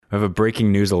I have a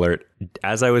breaking news alert.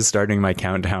 As I was starting my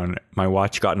countdown, my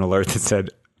watch got an alert that said,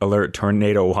 alert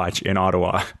tornado watch in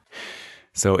Ottawa.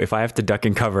 So if I have to duck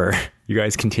and cover, you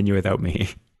guys continue without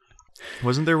me.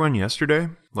 Wasn't there one yesterday?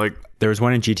 There was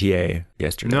one in GTA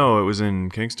yesterday. No, it was in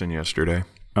Kingston yesterday.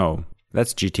 Oh,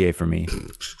 that's GTA for me.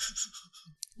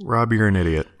 Rob, you're an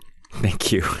idiot.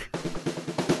 Thank you.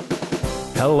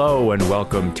 Hello and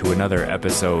welcome to another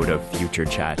episode of Future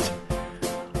Chat.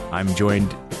 I'm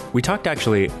joined... We talked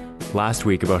actually last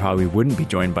week about how we wouldn't be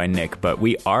joined by Nick, but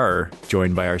we are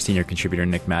joined by our senior contributor,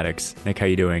 Nick Maddox. Nick, how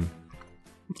you doing?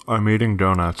 I'm eating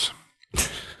donuts.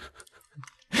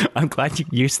 I'm glad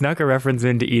you snuck a reference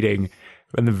into eating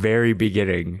from the very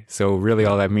beginning. So really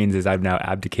all that means is I've now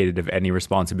abdicated of any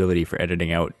responsibility for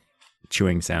editing out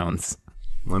chewing sounds.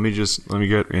 Let me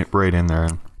get right in there.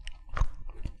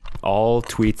 All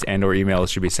tweets and or emails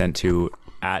should be sent to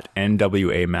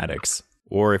 @NWA_Maddox,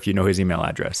 or if you know his email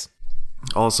address.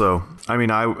 Also, I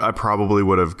mean, I probably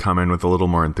would have come in with a little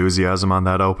more enthusiasm on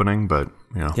that opening, but,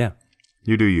 you know. Yeah.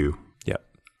 You do you. Yep.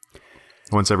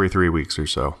 Once every 3 weeks or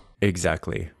so.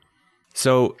 Exactly.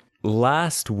 So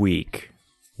last week,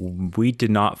 we did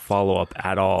not follow up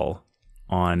at all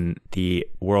on the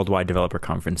Worldwide Developer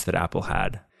Conference that Apple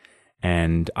had.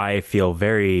 And I feel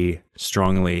very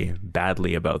strongly,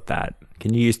 badly about that.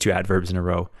 Can you use two adverbs in a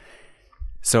row?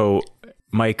 So,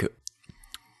 Mike,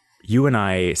 you and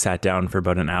I sat down for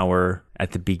about an hour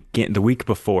at the end of the week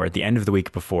before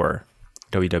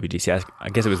WWDC, I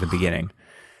guess it was the beginning,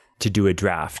 to do a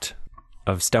draft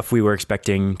of stuff we were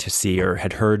expecting to see or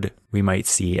had heard we might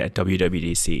see at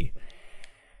WWDC.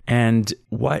 And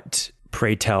what,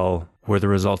 pray tell, were the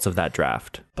results of that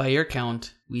draft? By your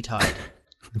count, we tied.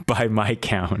 By my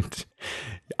count.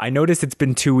 I noticed it's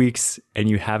been 2 weeks and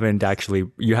you haven't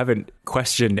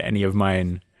questioned any of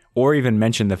mine or even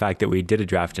mentioned the fact that we did a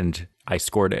draft and I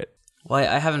scored it. Well,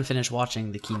 I haven't finished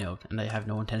watching the keynote and I have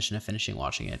no intention of finishing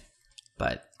watching it.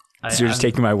 But so you're just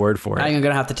taking my word for it. I'm going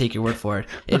to have to take your word for it.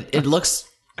 It looks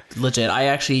legit. I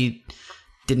actually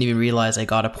didn't even realize I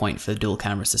got a point for the dual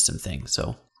camera system thing.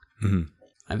 So I'm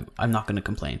not going to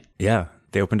complain. Yeah.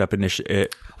 They opened up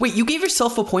Wait, you gave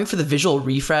yourself a point for the visual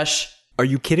refresh? Are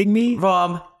you kidding me?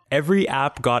 Rob. Every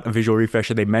app got a visual refresh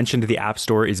and they mentioned the App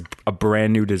Store is a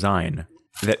brand new design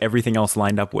that everything else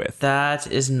lined up with.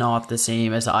 That is not the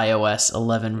same as iOS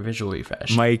 11 visual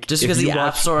refresh. Mike, just because the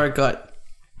App Store got...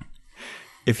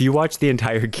 If you watch the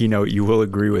entire keynote, you will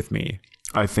agree with me.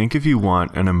 I think if you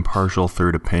want an impartial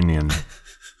third opinion,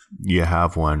 you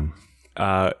have one.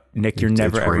 Nick, you're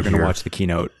never ever going to watch the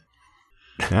keynote.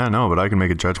 Yeah, no, but I can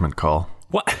make a judgment call.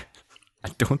 What? I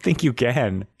don't think you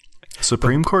can.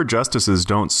 Supreme Court justices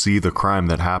don't see the crime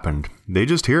that happened. They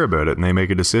just hear about it and they make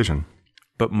a decision.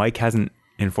 But Mike hasn't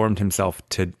informed himself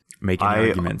to make any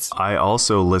arguments. I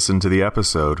also listened to the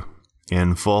episode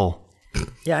in full.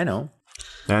 Yeah, I know.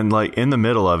 And in the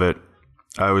middle of it,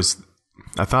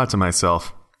 I thought to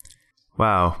myself,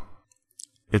 wow,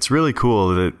 it's really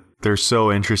cool that they're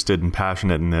so interested and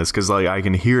passionate in this because I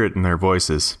can hear it in their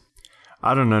voices.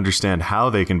 I don't understand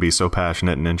how they can be so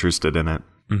passionate and interested in it,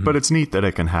 but it's neat that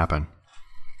it can happen.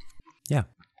 Yeah.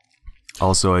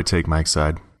 Also, I take Mike's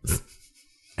side.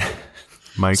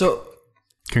 Mike,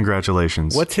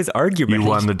 congratulations. What's his argument? You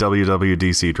won the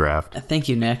WWDC draft. Thank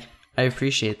you, Nick. I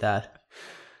appreciate that.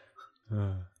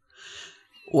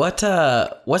 What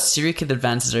Siri Kit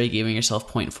advances are you giving yourself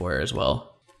point for as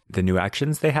well? The new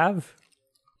actions they have?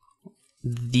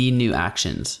 The new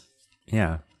actions.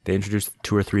 Yeah. They introduced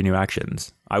 2 or 3 new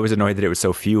actions. I was annoyed that it was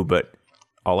so few, but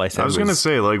all I said was going to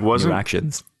say, new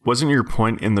actions. Wasn't your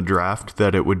point in the draft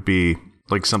that it would be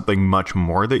something much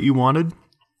more that you wanted?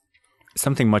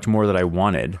 Something much more that I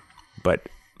wanted, but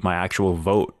my actual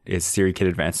vote is Siri Kit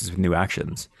advances with new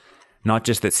actions. Not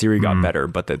just that Siri got better,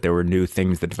 but that there were new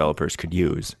things that developers could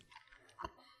use.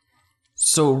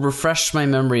 So refresh my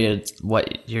memory of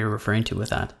what you're referring to with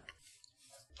that.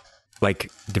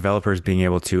 Like developers being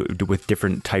able to, with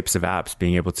different types of apps,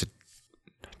 being able to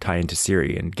tie into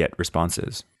Siri and get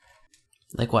responses.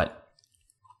 Like what?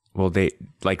 Well, the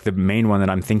main one that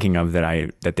I'm thinking of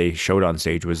that they showed on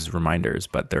stage was reminders,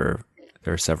 but there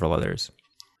are several others.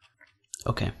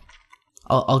 Okay,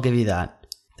 I'll give you that.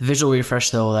 The visual refresh,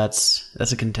 though, that's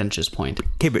a contentious point.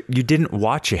 Okay, but you didn't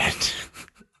watch it.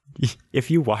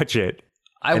 If you watch it,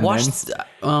 I watched.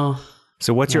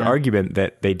 So what's your argument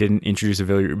that they didn't introduce a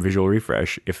visual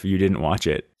refresh if you didn't watch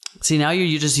it? See, now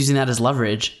you're just using that as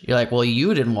leverage. You're like, well,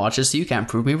 you didn't watch it, so you can't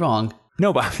prove me wrong.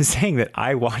 No, but I was saying that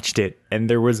I watched it and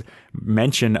there was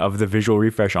mention of the visual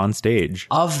refresh on stage.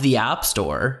 Of the App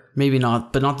Store. Maybe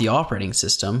not, but not the operating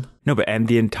system. No, but and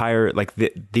the entire,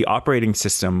 the operating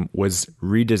system was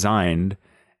redesigned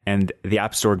and the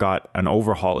App Store got an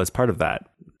overhaul as part of that.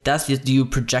 That's just you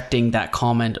projecting that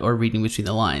comment or reading between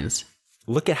the lines.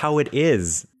 Look at how it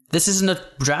is. This isn't a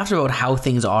draft about how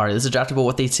things are. This is a draft about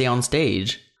what they say on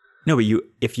stage. No, but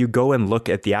if you go and look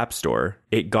at the App Store,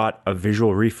 it got a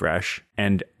visual refresh,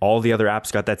 and all the other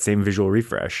apps got that same visual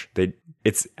refresh. I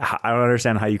don't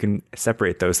understand how you can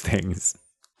separate those things.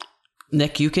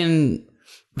 Nick, you can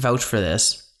vouch for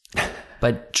this,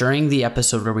 but during the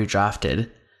episode where we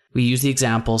drafted, we used the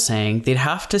example saying they'd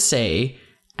have to say,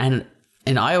 and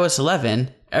in iOS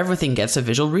 11, everything gets a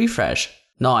visual refresh,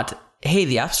 not, hey,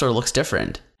 the App Store looks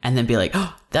different, and then be like,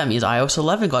 oh, that means iOS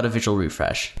 11 got a visual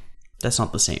refresh. That's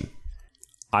not the same.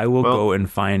 I will go and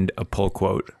find a pull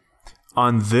quote.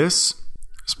 On this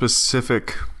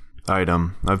specific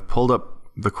item, I've pulled up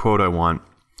the quote I want.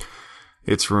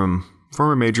 It's from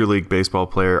former Major League Baseball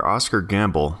player Oscar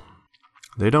Gamble.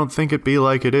 They don't think it be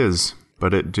like it is,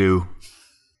 but it do.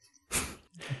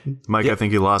 Mike, I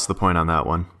think you lost the point on that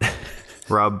one.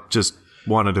 Rob just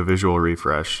wanted a visual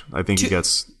refresh. I think he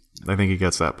gets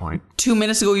that point. 2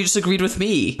 minutes ago, you just agreed with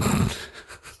me.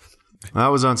 That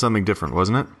was on something different,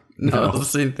 wasn't it? No, the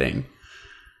same thing.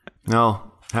 No,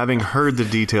 having heard the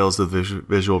details of the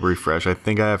visual refresh, I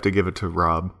think I have to give it to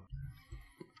Rob.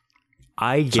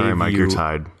 Sorry, Mike, you're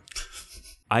tied.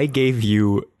 I gave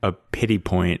you a pity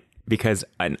point because,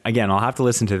 again, I'll have to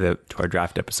listen to our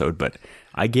draft episode, but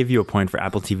I give you a point for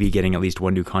Apple TV getting at least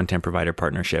one new content provider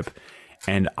partnership.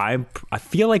 And I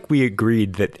feel like we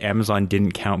agreed that Amazon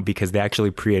didn't count because they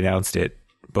actually pre-announced it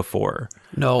before.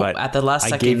 No, but at the last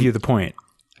second, I gave you the point.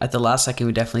 At the last second,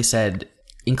 we definitely said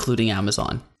including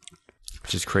Amazon,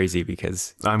 which is crazy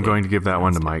because I'm going to give that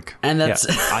one to Mike. And that's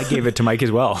I gave it to Mike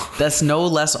as well. That's no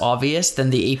less obvious than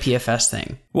the APFS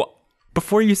thing. Well,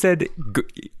 before you said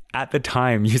at the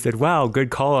time, you said, "Wow,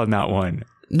 good call on that one."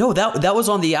 No, that was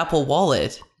on the Apple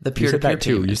Wallet. The peer-to-peer you said that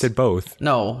too. payments. You said both.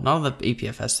 No, not on the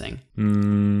APFS thing.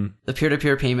 The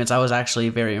peer-to-peer payments. I was actually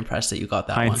very impressed that you got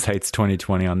that one. Hindsight's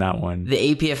 20/20 on that one.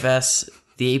 The APFS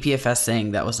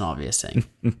thing, that was an obvious thing.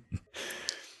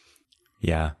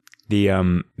 Yeah.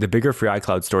 The bigger free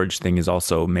iCloud storage thing is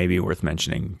also maybe worth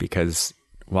mentioning because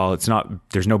while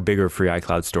there's no bigger free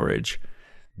iCloud storage,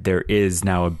 there is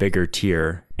now a bigger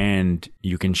tier, and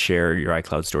you can share your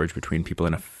iCloud storage between people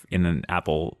in an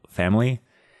Apple family.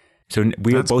 So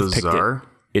we That's both bizarre. picked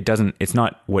it. It doesn't. It's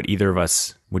not what either of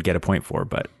us would get a point for,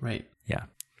 but Right. yeah.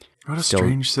 What a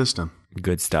strange system.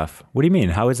 Good stuff. What do you mean?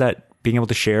 How is that being able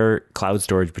to share cloud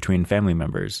storage between family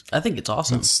members? I think it's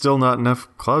awesome. It's still not enough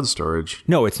cloud storage.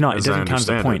 No, it's not. It as I doesn't count as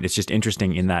a understand point. it. It's just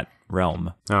interesting in that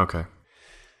realm. Okay.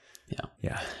 Yeah.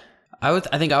 Yeah. I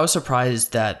think I was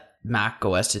surprised that Mac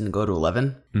OS didn't go to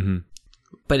 11. Mm-hmm.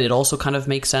 But it also kind of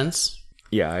makes sense.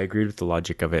 Yeah, I agreed with the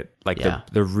logic of it. Like Yeah.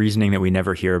 the reasoning that we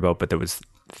never hear about, but that was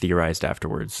theorized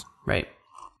afterwards. Right.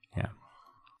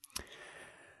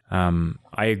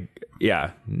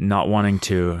 Yeah. Not wanting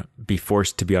to be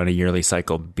forced to be on a yearly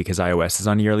cycle because iOS is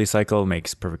on a yearly cycle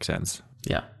makes perfect sense.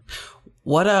 Yeah.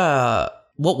 What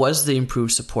was the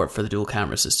improved support for the dual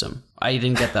camera system? I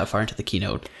didn't get that far into the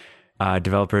keynote.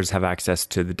 Developers have access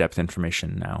to the depth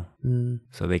information now,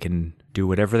 so they can do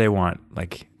whatever they want.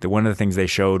 Like one of the things they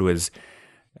showed was,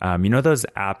 those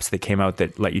apps that came out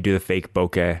that let you do the fake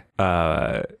bokeh,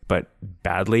 but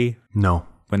badly. No.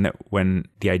 When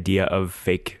the idea of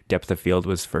fake depth of field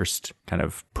was first kind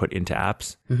of put into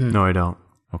apps. Mm-hmm. No, I don't.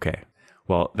 Okay,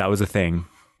 well that was a thing,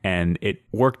 and it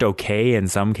worked okay in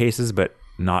some cases, but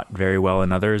not very well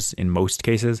in others. In most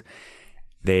cases.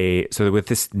 So with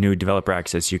this new developer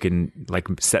access, you can like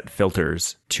set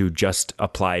filters to just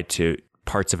apply to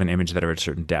parts of an image that are at a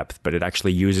certain depth, but it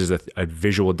actually uses a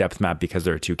visual depth map because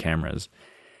there are two cameras.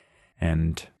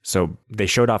 And so they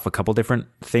showed off a couple different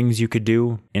things you could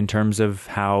do in terms of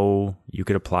how you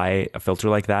could apply a filter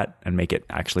like that and make it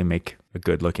actually make a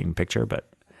good looking picture. But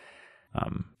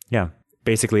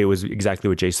basically it was exactly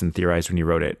what Jason theorized when he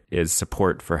wrote it, is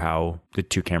support for how the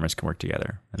two cameras can work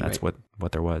together. And that's Right.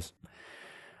 what there was.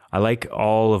 I like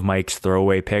all of Mike's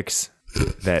throwaway picks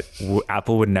that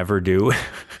Apple would never do.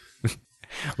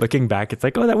 Looking back, it's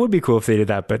like, oh, that would be cool if they did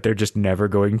that, but they're just never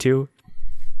going to.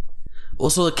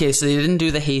 Also, okay, so they didn't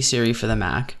do the Hey Siri for the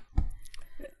Mac.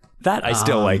 That I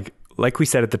still like we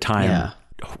said at the time, Yeah.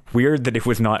 weird that it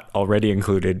was not already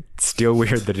included. Still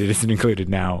weird that it isn't included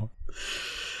now.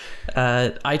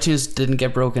 iTunes didn't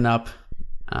get broken up.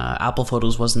 Apple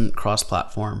Photos wasn't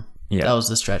cross-platform. Yeah. That was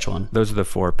the stretch one. Those are the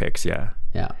 4 picks, yeah.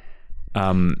 Yeah.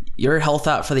 Your health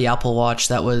app for the Apple Watch,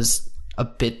 that was a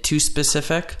bit too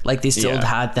specific. Like they still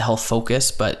had the health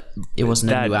focus, but it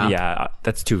wasn't a new app. Yeah,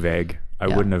 that's too vague. I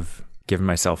wouldn't have given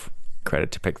myself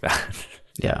credit to pick that.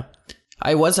 Yeah.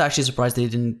 I was actually surprised they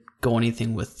didn't go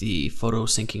anything with the photo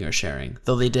syncing or sharing,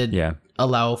 though they did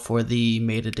allow for the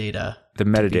metadata. The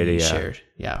metadata, to be shared.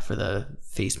 Yeah, for the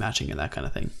face matching and that kind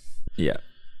of thing. Yeah.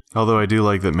 Although I do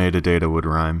like that metadata would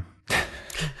rhyme.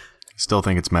 Still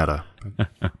think it's meta.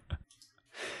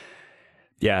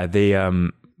 Yeah,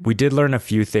 we did learn a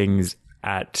few things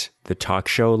at the talk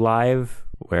show live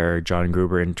where John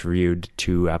Gruber interviewed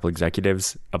 2 Apple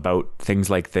executives about things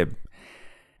like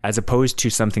as opposed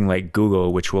to something like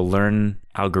Google, which will learn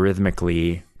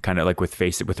algorithmically, kind of like with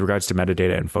regards to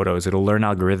metadata and photos, it'll learn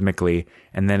algorithmically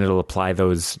and then it'll apply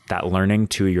that learning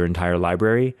to your entire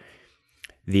library.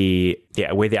 The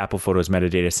way the Apple Photos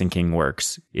metadata syncing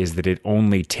works is that it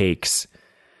only takes,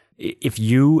 if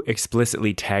you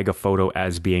explicitly tag a photo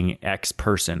as being X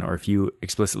person, or if you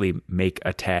explicitly make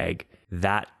a tag,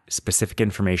 that specific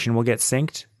information will get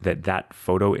synced, that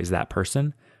photo is that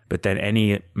person. But then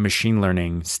any machine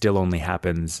learning still only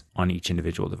happens on each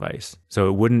individual device. So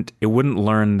it wouldn't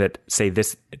learn that, say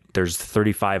there's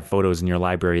 35 photos in your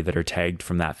library that are tagged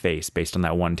from that face based on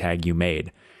that one tag you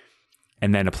made,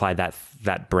 and then apply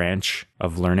that branch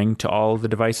of learning to all the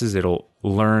devices. It'll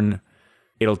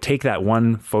take that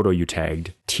one photo you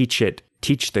tagged, teach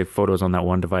the photos on that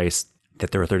one device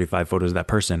that there are 35 photos of that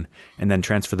person, and then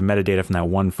transfer the metadata from that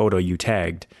one photo you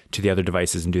tagged to the other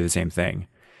devices and do the same thing.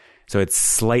 So it's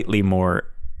slightly more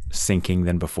syncing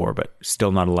than before, but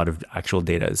still not a lot of actual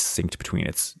data is synced between.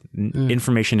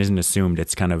 Information isn't assumed.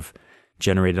 It's kind of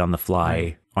generated on the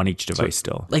fly on each device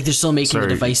still. Like they're still making the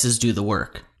devices do the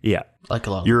work. Yeah. Like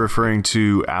a lot. You're referring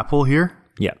to Apple here?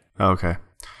 Yeah. Okay.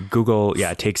 Google,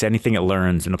 takes anything it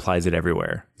learns and applies it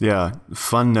everywhere. Yeah.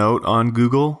 Fun note on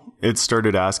Google, it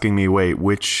started asking me, wait,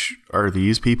 which are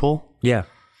these people? Yeah.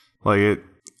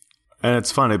 And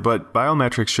it's funny, but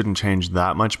biometrics shouldn't change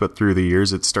that much, but through the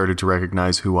years, it started to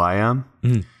recognize who I am.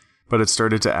 Mm. But it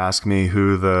started to ask me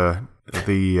who the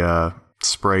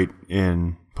sprite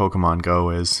in Pokemon Go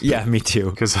is. Yeah, me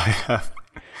too. Because I have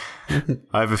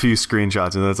a few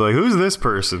screenshots, and it's like, who's this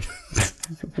person?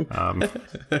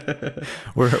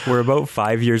 We're about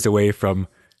 5 years away from,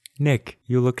 Nick,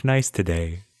 you look nice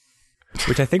today.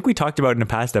 Which I think we talked about in a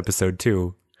past episode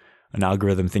too. An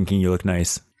algorithm thinking you look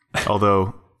nice.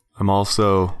 Although... I'm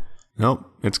also... Nope,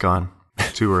 it's gone.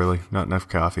 Too early. Not enough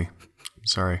coffee.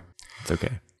 Sorry. It's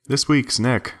okay. This week's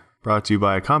Nick, brought to you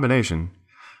by a combination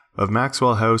of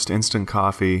Maxwell House Instant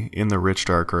Coffee in the Rich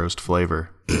Dark Roast flavor.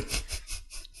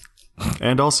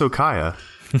 And also Kaya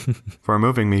for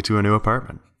moving me to a new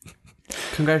apartment.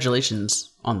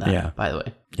 Congratulations on that, by the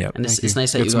way. Yeah, and it's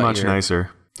nice that it's much nicer.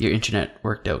 Your internet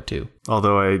worked out too.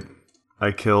 Although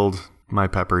I killed my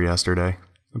pepper yesterday.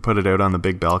 I put it out on the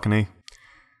big balcony.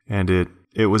 And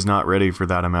it was not ready for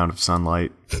that amount of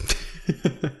sunlight.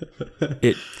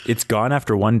 It's gone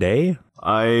after one day?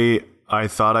 I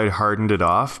thought I'd hardened it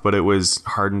off, but it was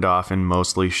hardened off in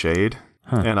mostly shade.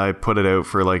 Huh. And I put it out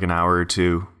for like an hour or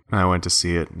two. And I went to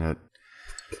see it, and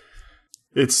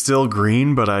it's still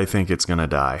green, but I think it's going to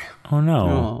die. Oh,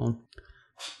 no.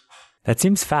 That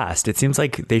seems fast. It seems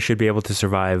like they should be able to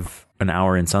survive an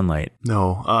hour in sunlight.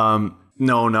 No.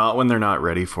 No, not when they're not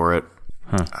ready for it.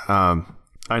 Huh.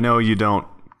 I know you don't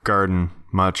garden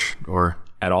much or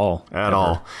at all.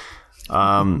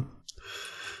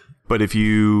 But if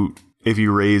you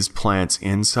raise plants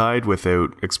inside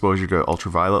without exposure to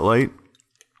ultraviolet light,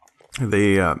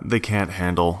 they can't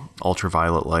handle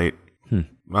ultraviolet light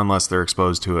unless they're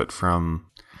exposed to it from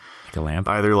like a lamp.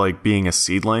 Either like being a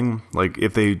seedling, like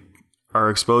if they are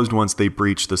exposed once they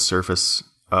breach the surface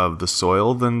of the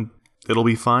soil, then it'll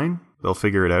be fine. They'll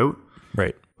figure it out.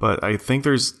 Right. But I think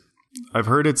I've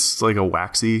heard it's like a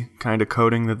waxy kind of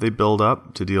coating that they build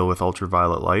up to deal with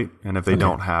ultraviolet light. And if they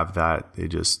don't have that, they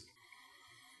just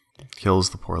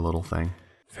kills the poor little thing.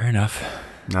 Fair enough.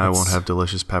 Now I won't have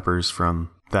delicious peppers from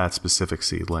that specific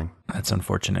seedling. That's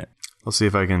unfortunate. I'll see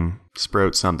if I can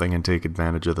sprout something and take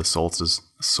advantage of the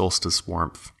solstice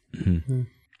warmth. Mm-hmm.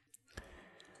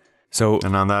 So,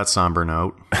 and on that somber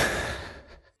note,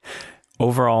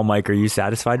 overall, Mike, are you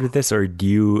satisfied with this, or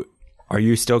are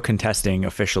you still contesting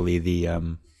officially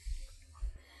the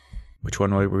which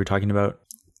one were we talking about?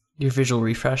 Your visual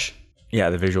refresh?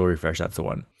 Yeah, the visual refresh, that's the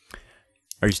one.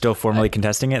 Are you still formally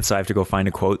contesting it? So I have to go find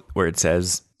a quote where it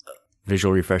says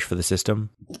visual refresh for the system?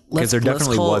 Because there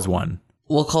definitely was one.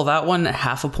 We'll call that one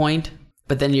half a point,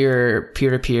 but then your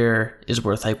peer-to-peer is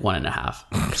worth like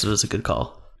 1.5. So it's a good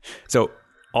call. So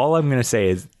all I'm going to say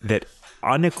is that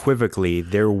unequivocally,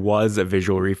 there was a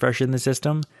visual refresh in the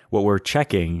system. What we're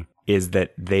checking is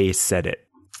that they said it.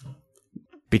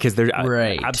 Because there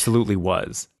absolutely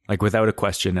was. Like without a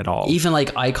question at all. Even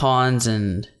like icons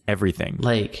and everything.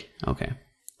 Like, okay.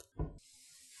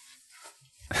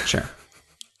 Sure.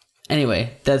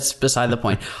 Anyway, that's beside the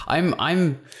point.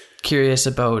 I'm curious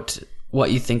about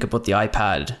what you think about the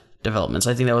iPad developments.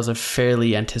 I think that was a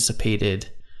fairly anticipated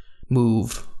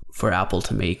move for Apple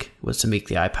to make, was to make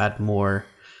the iPad more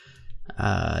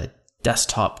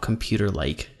desktop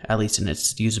computer-like, at least in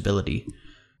its usability.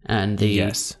 And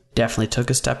they definitely took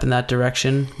a step in that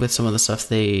direction with some of the stuff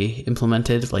they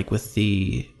implemented, like with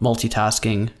the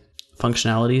multitasking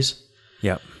functionalities.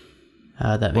 Yep.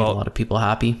 That made a lot of people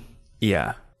happy.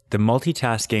 Yeah. The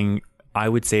multitasking, I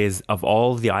would say, is of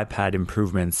all the iPad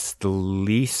improvements, the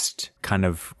least kind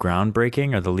of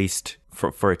groundbreaking, or the least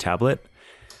for a tablet,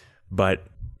 but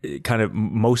kind of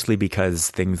mostly because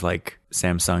things like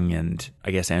Samsung and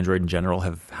I guess Android in general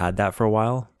have had that for a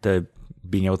while, the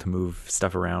being able to move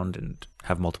stuff around and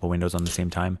have multiple windows on the same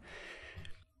time.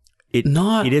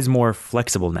 It is more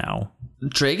flexible now.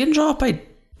 Drag and drop, I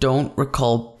don't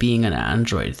recall being an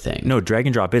Android thing. No, drag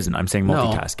and drop isn't. I'm saying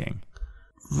multitasking.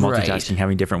 Multitasking, Right.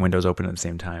 having different windows open at the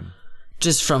same time.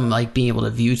 Just from like being able to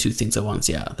view two things at once.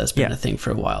 Yeah, that's been a thing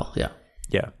for a while. Yeah.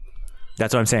 Yeah.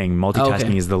 That's what I'm saying.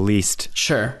 Multitasking is the least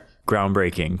Sure.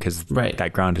 groundbreaking because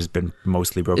that ground has been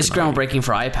mostly broken. It's groundbreaking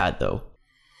for iPad though.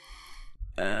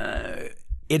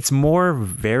 It's more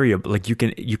variable. Like you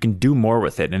can do more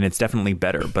with it, and it's definitely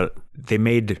better. But they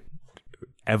made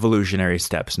evolutionary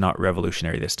steps, not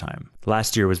revolutionary this time.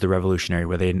 Last year was the revolutionary,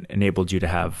 where they enabled you to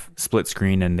have split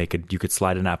screen, and you could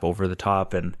slide an app over the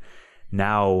top. And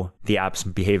now the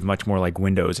apps behave much more like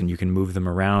windows, and you can move them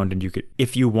around. And you could,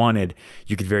 if you wanted,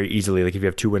 you could very easily, like if you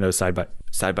have two windows side by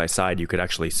side, you could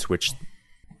actually switch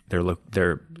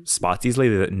their spots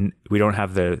easily. We don't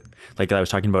have like I was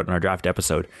talking about in our draft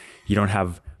episode, you don't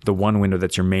have the one window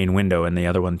that's your main window and the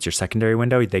other one's your secondary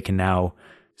window. They can now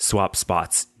swap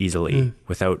spots easily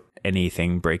without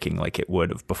anything breaking like it would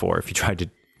have before if you tried to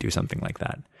do something like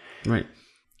that. Right.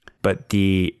 But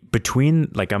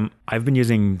I've been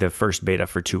using the first beta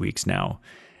for 2 weeks now.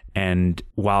 And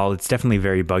while it's definitely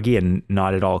very buggy and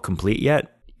not at all complete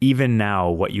yet, even now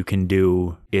what you can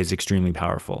do is extremely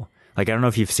powerful. Like, I don't know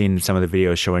if you've seen some of the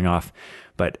videos showing off,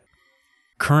 but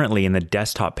currently in the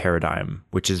desktop paradigm,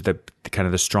 which is the kind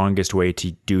of the strongest way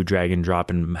to do drag and drop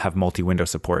and have multi-window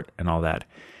support and all that,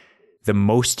 the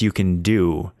most you can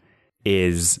do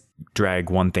is drag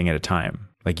one thing at a time.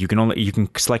 Like you can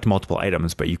select multiple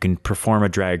items, but you can perform a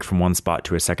drag from one spot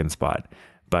to a second spot.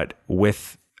 But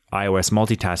with iOS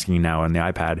multitasking now on the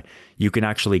iPad, you can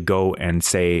actually go and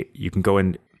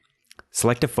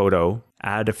select a photo,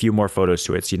 add a few more photos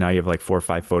to it. So now you have like 4 or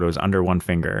 5 photos under one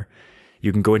finger.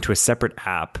 You can go into a separate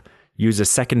app, use a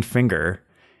second finger,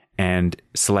 and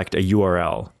select a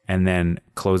URL, and then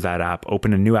close that app,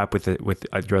 open a new app with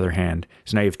your other hand.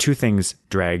 So now you have 2 things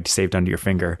dragged, saved under your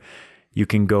finger. You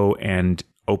can go and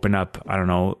open up, I don't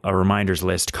know, a reminders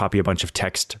list, copy a bunch of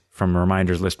text from a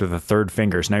reminders list with a third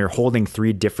finger. So now you're holding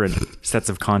 3 different sets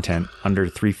of content under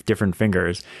 3 different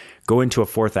fingers. Go into a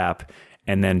 4th app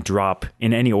and then drop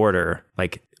in any order,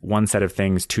 like 1 set of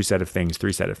things, 2 set of things,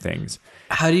 3 set of things.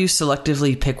 How do you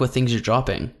selectively pick what things you're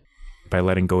dropping? By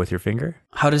letting go with your finger.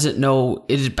 How does it know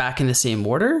it is back in the same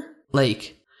order?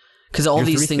 Like, because all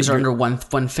these things are under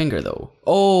one finger though.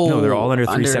 Oh, no, they're all under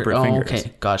 3 separate fingers.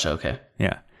 Okay, gotcha. Okay.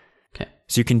 Yeah. Okay.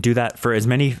 So you can do that for as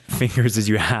many fingers as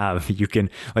you have. You can,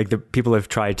 like, the people have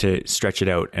tried to stretch it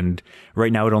out, and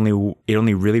right now it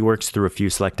only really works through a few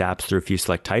select apps, through a few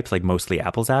select types, like mostly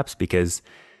Apple's apps, because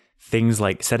things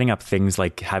like setting up things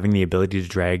like having the ability to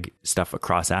drag stuff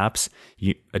across apps,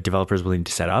 a developer is willing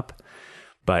to set up,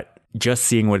 but just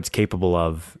seeing what it's capable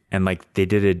of, and like they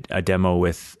did a demo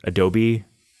with Adobe,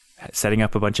 setting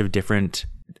up a bunch of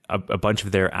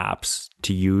their apps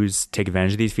to take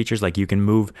advantage of these features. Like you can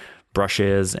move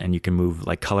brushes and you can move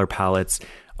like color palettes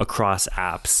across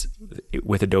apps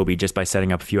with Adobe just by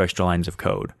setting up a few extra lines of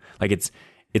code. Like it's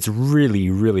really,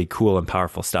 really cool and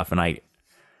powerful stuff. And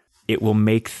it will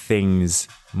make things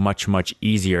much, much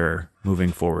easier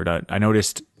moving forward. I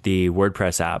noticed the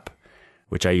WordPress app,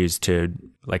 which I use to,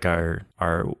 like, our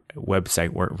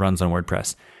website runs on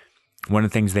WordPress. One of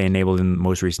the things they enabled in the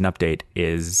most recent update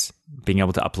is being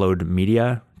able to upload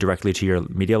media directly to your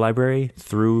media library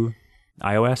through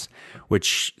iOS,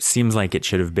 which seems like it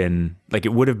should have been, like,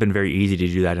 it would have been very easy to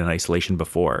do that in isolation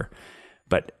before.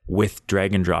 But with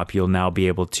drag and drop, you'll now be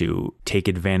able to take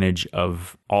advantage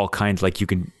of all kinds. Like you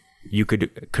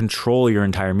could control your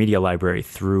entire media library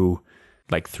through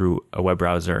a web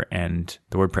browser and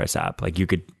the WordPress app. Like you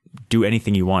could do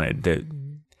anything you wanted.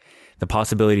 The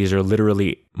possibilities are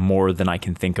literally more than I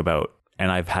can think about,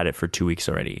 and I've had it for 2 weeks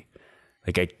already.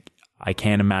 Like I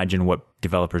can't imagine what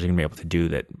developers are going to be able to do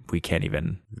that we can't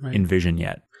even envision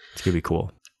yet. It's going to be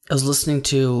cool. I was listening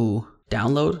to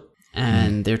download,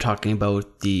 and they're talking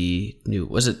about the new,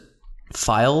 was it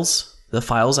Files? The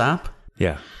Files app?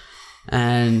 Yeah.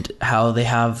 And how they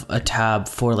have a tab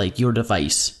for like your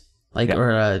device, like,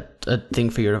 or a thing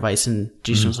for your device. And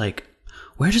Jason was like,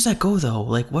 where does that go though?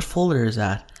 Like, what folder is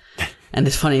that? And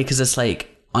it's funny because it's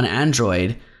like on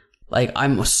Android, like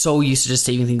I'm so used to just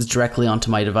saving things directly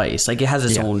onto my device. Like it has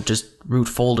its own just root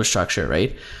folder structure,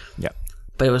 right? Yeah.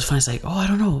 But it was funny. It's like, oh, I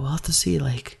don't know. We'll have to see.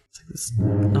 Like, it's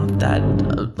not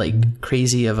that like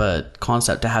crazy of a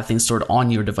concept to have things stored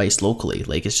on your device locally.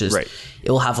 Like it's just,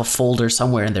 it will have a folder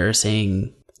somewhere and they're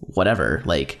saying whatever.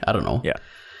 Like, I don't know. Yeah.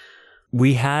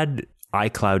 We had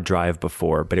iCloud Drive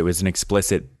before, but it was an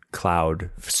explicit cloud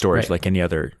storage like any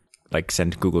other, like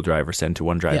send to Google Drive or send to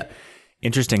OneDrive. Yeah.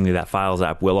 Interestingly, that Files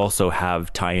app will also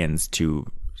have tie-ins to,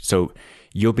 so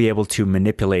you'll be able to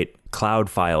manipulate cloud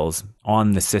files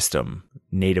on the system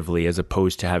natively, as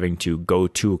opposed to having to go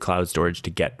to cloud storage to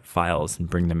get files and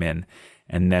bring them in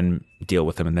and then deal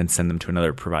with them and then send them to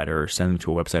another provider or send them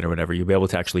to a website or whatever. You'll be able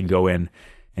to actually go in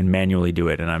and manually do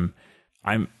it. And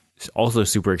I'm also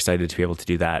super excited to be able to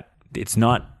do that. It's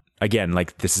not, again,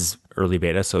 like this is early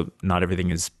beta, so not everything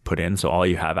is put in. So all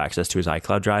you have access to is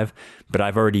iCloud Drive, but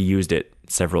I've already used it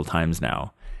several times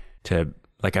now to,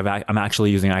 like I'm actually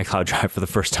using iCloud Drive for the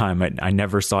first time. I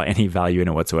never saw any value in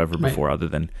it whatsoever before, other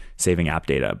than saving app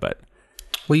data. But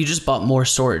well, you just bought more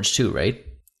storage too, right?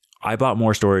 I bought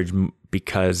more storage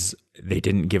because they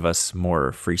didn't give us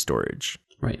more free storage.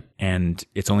 Right. And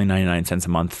it's only 99 cents a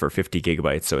month for 50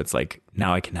 gigabytes. So it's like,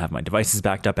 now I can have my devices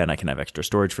backed up and I can have extra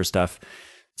storage for stuff.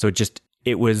 So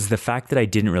it was the fact that I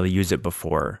didn't really use it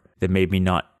before that made me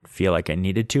not feel like I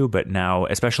needed to. But now,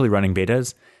 especially running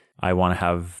betas, I want to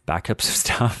have backups of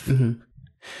stuff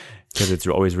because it's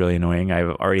always really annoying. I've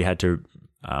already had to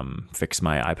fix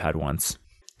my iPad once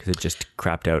because it just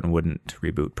crapped out and wouldn't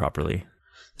reboot properly.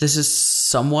 This is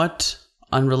somewhat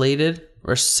unrelated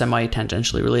or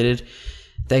semi-tangentially related,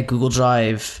 that Google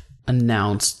Drive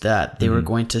announced that they were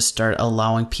going to start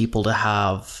allowing people to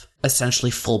have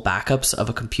essentially full backups of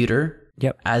a computer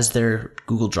as their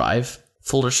Google Drive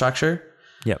folder structure.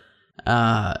 Yep.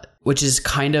 Which is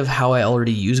kind of how I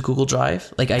already use Google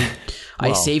Drive. Like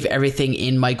I save everything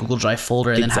in my Google Drive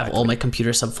folder and then have all my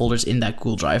computer subfolders in that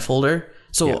Google Drive folder.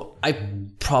 So I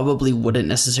probably wouldn't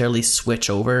necessarily switch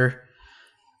over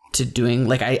to doing,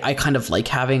 like, I kind of like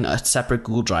having a separate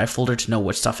Google Drive folder to know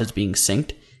which stuff is being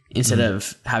synced instead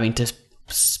of having to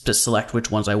select which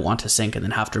ones I want to sync and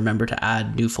then have to remember to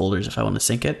add new folders if I want to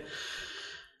sync it.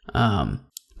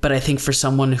 But I think for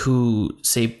someone who,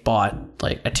 say, bought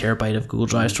like a terabyte of Google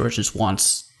Drive storage, just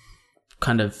wants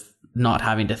kind of not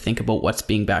having to think about what's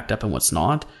being backed up and what's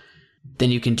not, then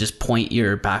you can just point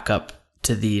your backup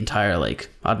to the entire, like,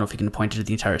 I don't know if you can point it to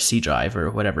the entire C drive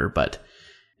or whatever, but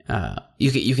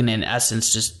you can in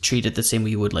essence just treat it the same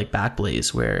way you would like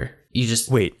Backblaze, where you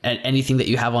just anything that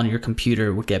you have on your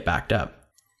computer would get backed up.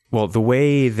 Well, the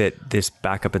way that this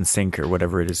backup and sync or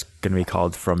whatever it is going to be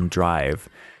called from Drive,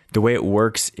 the way it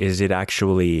works is it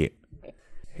actually,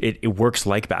 it works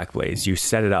like Backblaze. You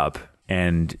set it up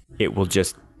and it will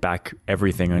just back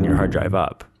everything on your hard drive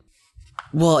up.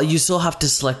 Well, you still have to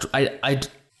select. I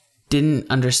didn't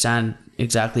understand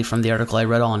exactly from the article I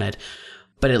read on it,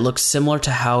 but it looks similar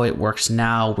to how it works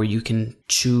now, where you can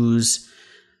choose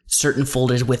certain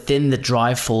folders within the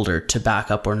Drive folder to back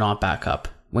up or not back up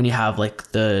when you have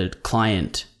like the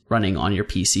client running on your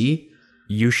PC.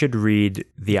 You should read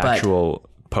the actual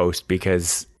post,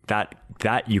 because that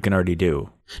you can already do.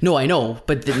 No, I know,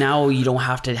 but now you don't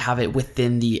have to have it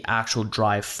within the actual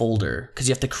Drive folder, because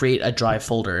you have to create a Drive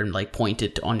folder and like point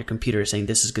it on your computer saying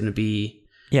this is going to be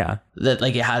that,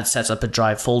 like, it sets up a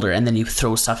Drive folder, and then you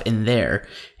throw stuff in there,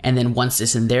 and then once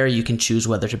it's in there you can choose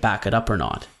whether to back it up or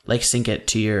not, like sync it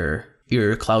to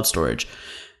your cloud storage.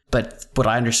 But what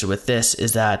I understood with this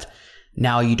is that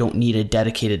now you don't need a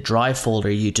dedicated Drive folder.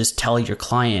 You just tell your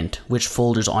client which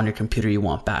folders on your computer you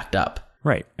want backed up.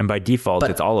 Right. And by default,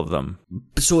 it's all of them.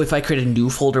 So if I create a new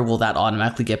folder, will that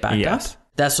automatically get backed up?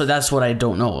 That's what I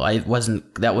don't know. That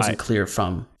wasn't clear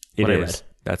from what I read.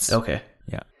 That's okay.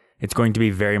 Yeah. It's going to be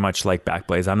very much like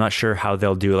Backblaze. I'm not sure how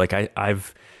they'll do. Like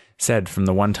I've said from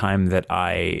the one time that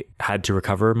I had to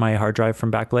recover my hard drive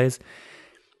from Backblaze,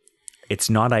 it's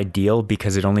not ideal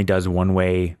because it only does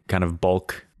one-way kind of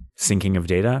bulk syncing of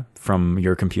data from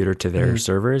your computer to their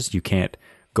servers. You can't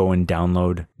go and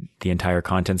download the entire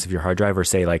contents of your hard drive, or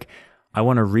say like, I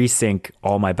want to resync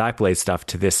all my Backblaze stuff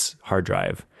to this hard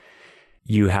drive.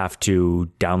 You have to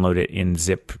download it in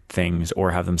zip things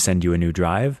or have them send you a new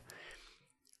drive.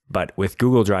 But with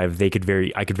Google Drive, I could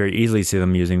very easily see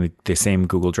them using the same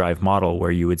Google Drive model,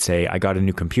 where you would say, I got a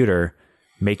new computer,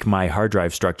 make my hard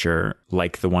drive structure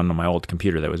like the one on my old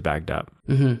computer that was backed up.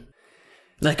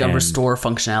 Like a restore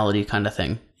functionality kind of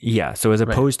thing. Yeah. So as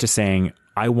opposed to saying,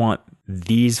 I want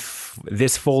this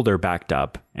folder backed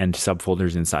up and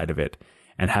subfolders inside of it,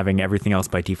 and having everything else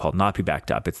by default not be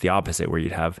backed up, it's the opposite, where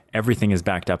you'd have everything is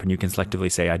backed up and you can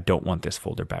selectively say, I don't want this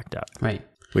folder backed up. Right.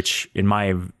 Which in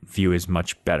my view is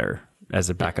much better as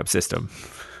a backup system.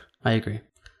 I agree.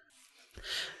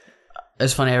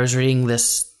 It's funny. I was reading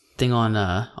this thing on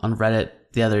Reddit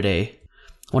the other day,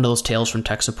 one of those Tales from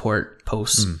Tech Support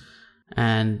posts,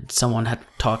 and someone had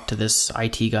talked to this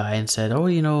IT guy and said, "Oh,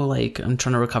 like I'm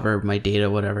trying to recover my data,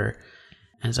 whatever."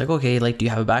 And it's like, "Okay, like, do you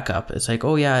have a backup?" It's like,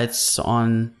 "Oh yeah, it's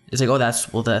on." It's like, "Oh,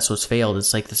 that's what's failed.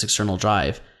 It's like this external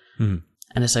drive." And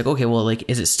it's like, "Okay, well, like,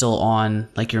 is it still on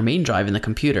like your main drive in the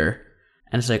computer?"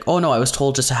 And it's like, "Oh no, I was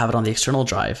told just to have it on the external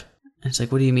drive." And it's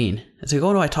like, "What do you mean?" It's like,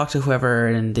 "Oh no, I talked to whoever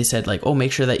and they said like, oh,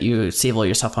 make sure that you save all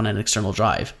your stuff on an external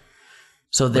drive."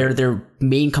 So their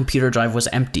main computer drive was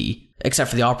empty except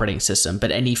for the operating system,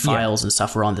 but any files and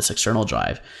stuff were on this external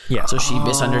drive. Yeah. So she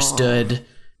misunderstood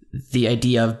the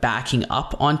idea of backing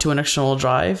up onto an external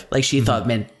drive. Like she thought it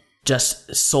meant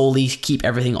just solely keep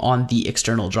everything on the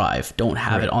external drive. Don't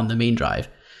have it on the main drive,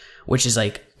 which is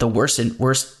like the worst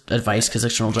advice because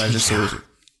external drives are so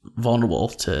vulnerable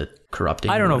to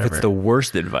corrupting. I don't know if it's the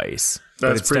worst advice.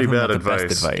 That's it's pretty definitely bad not the advice.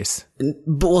 best advice.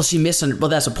 But well,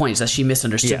 that's the point, is that she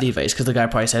misunderstood the advice, because the guy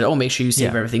probably said, "Oh, make sure you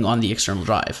save everything on the external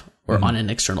drive or on an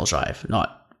external drive,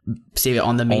 not save it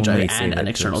on the main drive and an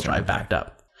external drive backed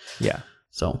up." Yeah.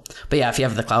 So, but yeah, if you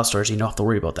have the cloud storage, you don't have to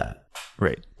worry about that.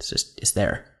 Right. It's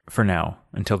there For now,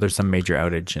 until there's some major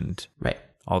outage and right.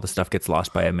 all the stuff gets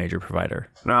lost by a major provider.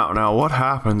 Now, what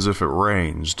happens if it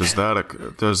rains? Does that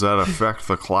affect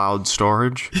the cloud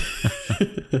storage?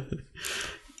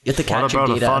 You have to catch What your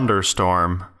about data. a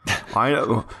thunderstorm?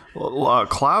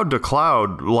 Cloud to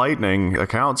cloud lightning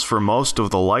accounts for most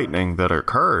of the lightning that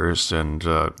occurs, and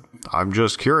I'm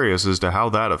just curious as to how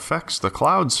that affects the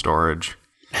cloud storage.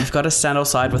 You've got to stand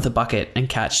outside with a bucket and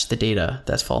catch the data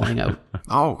that's falling out.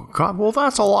 Oh, God, well,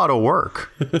 that's a lot of work.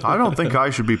 I don't think I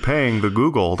should be paying the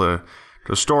Google to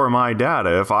store my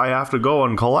data if I have to go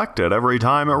and collect it every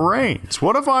time it rains.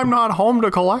 What if I'm not home to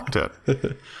collect it?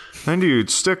 Then do you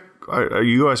stick a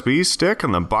USB stick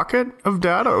in the bucket of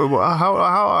data?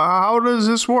 How does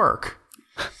this work?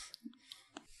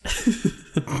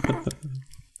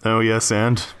 Oh, yes,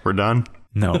 and we're done?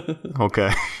 No.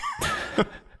 Okay.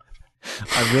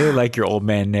 I really like your old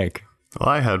man, Nick. Well,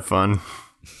 I had fun.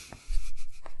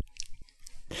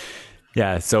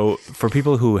 Yeah, so for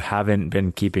people who haven't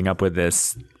been keeping up with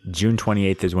this, June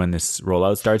 28th is when this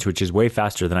rollout starts, which is way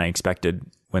faster than I expected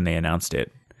when they announced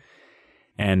it.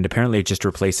 And apparently it just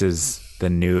replaces the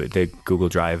Google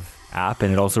Drive app,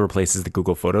 and it also replaces the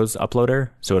Google Photos uploader.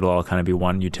 So it'll all kind of be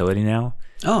one utility now.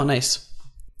 Oh, nice.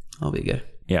 That'll be good.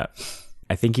 Yeah.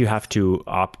 I think you have to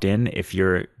opt in if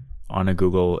you're on a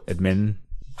Google admin,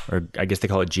 or I guess they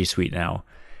call it G Suite now,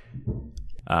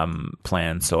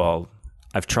 plan. So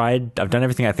I've done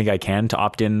everything I think I can to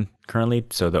opt in currently.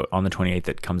 So on the 28th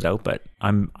it comes out, but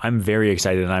I'm very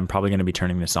excited, and I'm probably going to be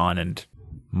turning this on and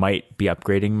might be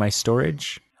upgrading my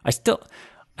storage. I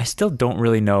still don't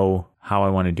really know how I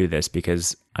want to do this,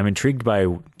 because I'm intrigued by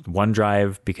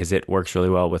OneDrive because it works really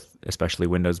well with especially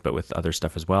Windows, but with other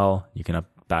stuff as well. You can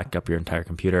back up your entire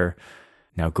computer.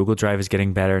 Now Google Drive is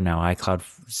getting better. Now iCloud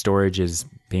storage is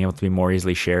being able to be more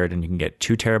easily shared, and you can get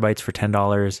 2 terabytes for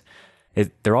 $10.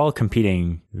 They're all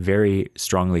competing very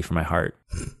strongly for my heart.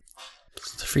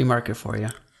 It's the free market for you.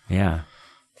 Yeah.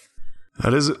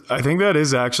 I think that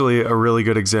is actually a really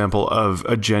good example of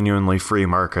a genuinely free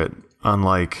market,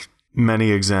 unlike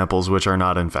many examples which are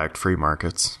not in fact free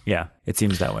markets. Yeah, it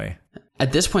seems that way.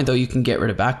 At this point, though, you can get rid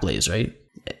of Backblaze, right?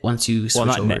 Once you switch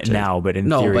not over to now, but in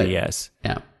theory, yes.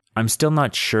 Yeah. I'm still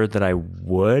not sure that I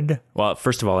would. Well,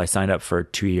 first of all, I signed up for a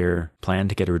 2-year plan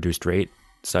to get a reduced rate.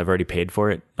 So I've already paid for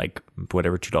it, like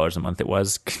whatever $2 a month it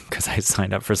was, because I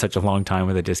signed up for such a long time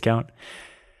with a discount.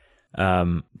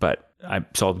 So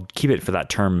I'll keep it for that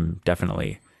term,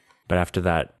 definitely. But after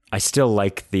that, I still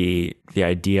like the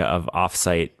idea of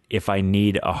offsite. If I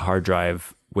need a hard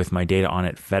drive with my data on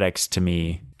it, FedEx to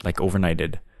me, like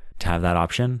overnighted, to have that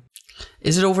option.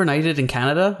 Is it overnighted in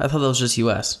Canada? I thought that was just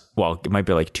US. Well, it might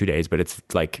be like 2 days, but it's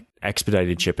like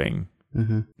expedited shipping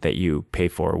that you pay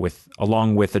for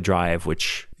along with the drive,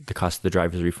 which the cost of the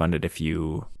drive is refunded if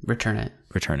you return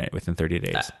it within 30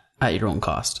 days at your own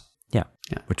cost. Yeah.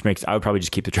 Which makes, I would probably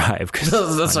just keep the drive.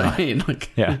 That's what I mean.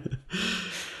 Yeah.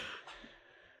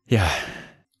 Yeah.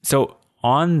 So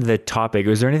on the topic,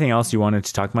 was there anything else you wanted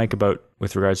to talk, Mike, about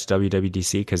with regards to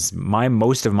WWDC? Because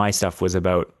most of my stuff was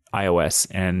about iOS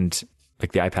and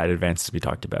like the iPad advances we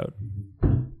talked about.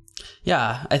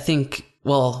 Yeah, I think,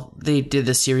 well, they did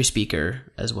the Siri speaker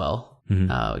as well.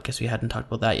 I guess we hadn't talked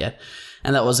about that yet.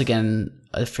 And that was, again,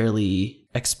 a fairly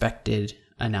expected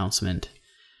announcement.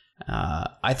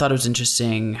 I thought it was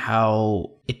interesting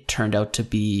how it turned out to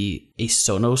be a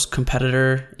Sonos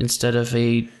competitor instead of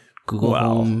a Google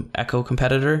Home Echo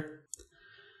competitor.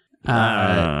 It's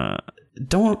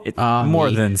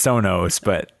more than Sonos,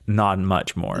 but not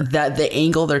much more. That the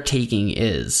angle they're taking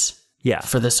is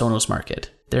for the Sonos market.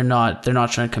 They're not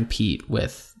trying to compete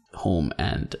with Home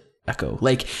and Echo.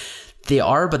 Like they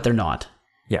are, but they're not.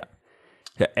 Yeah.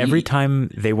 Every time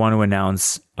they want to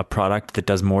announce a product that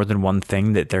does more than one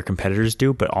thing that their competitors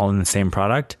do, but all in the same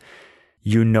product,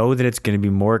 you know that it's going to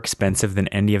be more expensive than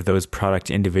any of those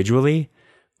products individually,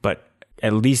 but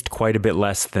at least quite a bit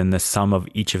less than the sum of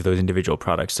each of those individual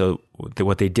products. So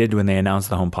what they did when they announced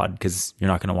the HomePod, because you're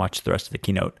not going to watch the rest of the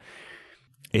keynote,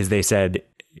 is they said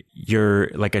you're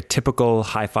like a typical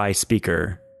hi-fi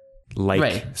speaker like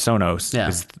Sonos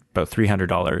is about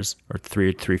 $300 or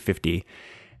 $350,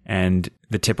 and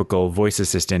the typical voice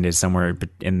assistant is somewhere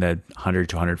in the $100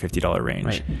 to $150 range.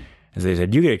 Right. As they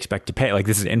said, you could expect to pay, like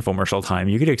this is infomercial time,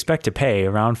 you could expect to pay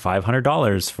around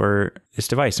 $500 for this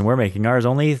device, and we're making ours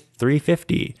only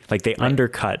 $350. Like they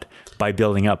undercut by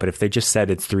building up, but if they just said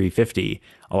it's $350,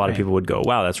 a lot of people would go,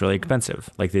 wow, that's really expensive,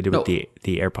 like they did with the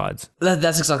AirPods.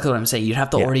 That's exactly what I'm saying. You'd have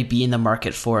to already be in the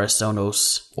market for a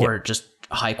Sonos or just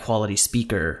a high quality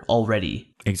speaker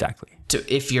already. Exactly.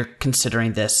 If you're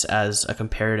considering this as a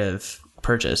comparative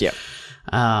purchase. Yeah.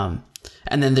 And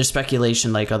then there's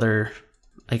speculation, like other,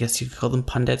 I guess you could call them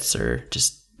pundits or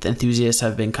just enthusiasts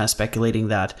have been kind of speculating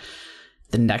that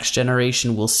the next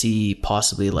generation will see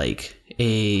possibly like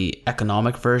a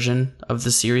economic version of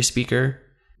the Siri speaker.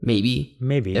 Maybe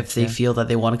if they feel that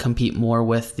they want to compete more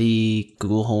with the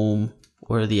Google Home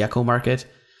or the Echo market.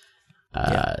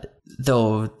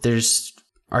 Though there's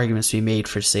arguments to be made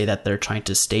for say that they're trying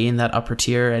to stay in that upper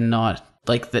tier and not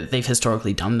like that they've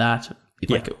historically done that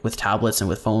like with tablets and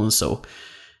with phones. So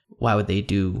why would they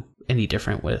do any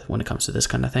different when it comes to this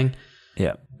kind of thing?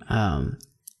 Yeah.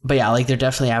 But yeah, like they're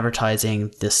definitely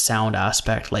advertising this sound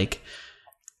aspect. Like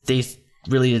they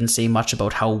really didn't say much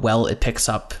about how well it picks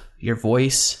up your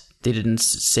voice. They didn't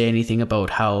say anything about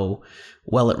how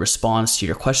well it responds to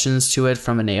your questions to it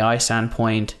from an AI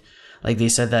standpoint. Like they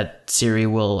said that Siri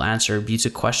will answer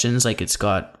music questions. Like it's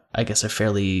got, I guess, a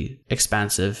fairly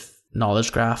expansive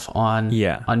knowledge graph on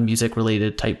music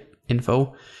related type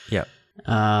info. Yeah.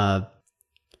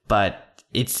 But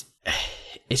it's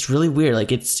really weird.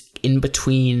 Like it's in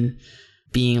between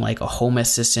being like a home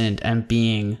assistant and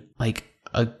being like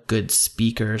a good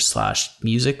speaker /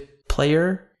 music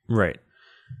player. Right.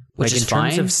 Which is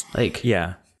fine.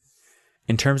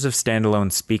 In terms of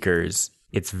standalone speakers,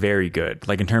 it's very good.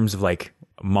 Like in terms of like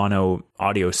mono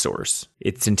audio source,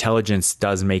 its intelligence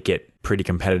does make it pretty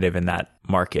competitive in that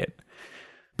market.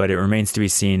 But it remains to be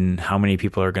seen how many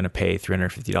people are going to pay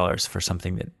 $350 for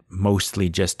something that mostly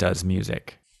just does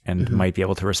music and might be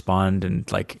able to respond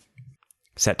and like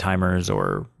set timers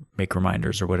or make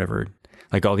reminders or whatever.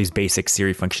 Like all these basic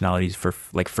Siri functionalities for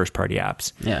like first party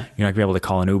apps. Yeah. You're not going to be able to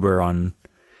call an Uber on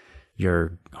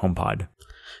your HomePod.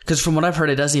 Because from what I've heard,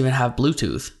 it doesn't even have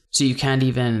Bluetooth. So you can't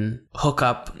even hook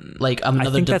up like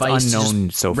another device to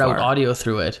just route audio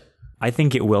through it. I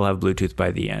think it will have Bluetooth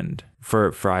by the end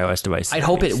for iOS devices. I'd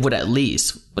hope it would at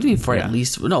least. What do you mean for at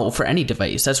least? No, for any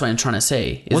device. That's what I'm trying to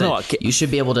say. You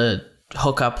should be able to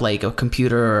hook up like a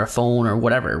computer or a phone or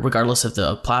whatever, regardless of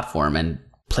the platform, and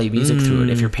play music through it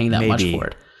if you're paying that much for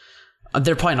it.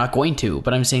 They're probably not going to,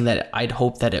 but I'm saying that I'd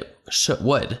hope that it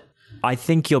would. I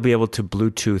think you'll be able to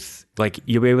Bluetooth, like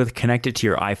you'll be able to connect it to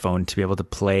your iPhone to be able to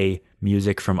play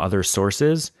music from other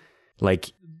sources,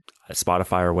 like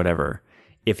Spotify or whatever,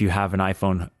 if you have an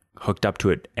iPhone hooked up to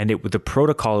it. And the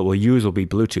protocol it will use will be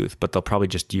Bluetooth, but they'll probably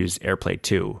just use AirPlay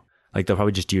 2. Like they'll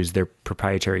probably just use their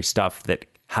proprietary stuff that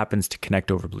happens to connect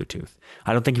over Bluetooth.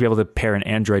 I don't think you'll be able to pair an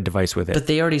Android device with it. But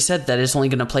they already said that it's only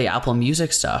going to play Apple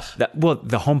Music stuff. The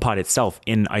HomePod itself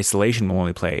in isolation will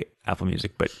only play Apple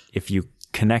Music, but if you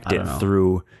connect it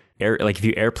through if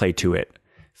you AirPlay to it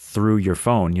through your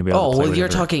phone, you'll be able to play you're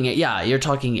talking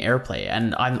AirPlay,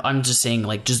 and I'm just saying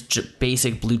like just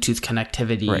basic Bluetooth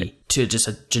connectivity to just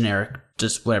a generic,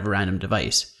 just whatever random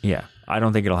device. Yeah, I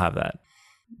don't think it'll have that.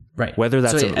 Right. Whether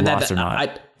that's a loss or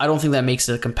not. I don't think that makes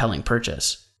it a compelling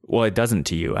purchase. Well, it doesn't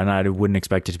to you, and I wouldn't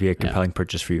expect it to be a compelling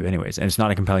purchase for you anyways. And it's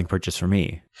not a compelling purchase for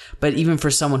me. But even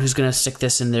for someone who's going to stick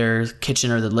this in their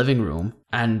kitchen or the living room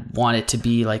and want it to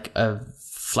be like a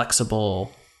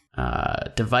flexible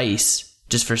device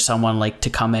just for someone like to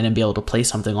come in and be able to play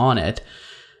something on it,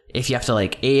 if you have to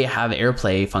like have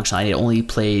AirPlay functionality, it only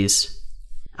plays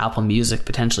Apple Music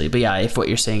potentially. But yeah, if what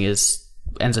you're saying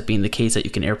ends up being the case that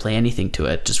you can AirPlay anything to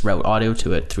it, just route audio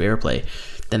to it through AirPlay,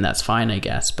 then that's fine, I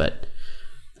guess. But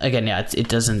again, yeah, it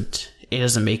doesn't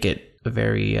make it a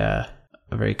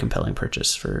very compelling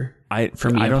purchase for me. I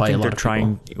don't think they're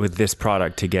trying with this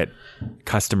product to get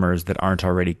customers that aren't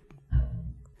already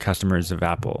customers of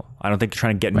Apple. I don't think they're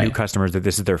trying to get new customers that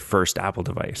this is their first Apple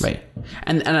device. Right.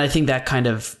 And I think that kind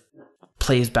of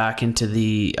plays back into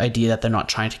the idea that they're not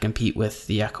trying to compete with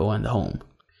the Echo and the Home.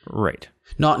 Right.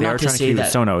 They are trying to compete with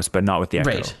Sonos, but not with the Echo.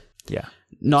 Right. Yeah.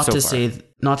 Not to say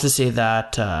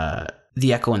that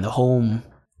the Echo and the Home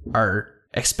are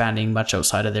expanding much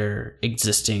outside of their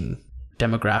existing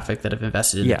demographic that have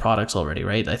invested in the products already,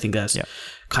 right? I think that's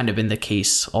kind of been the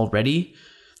case already,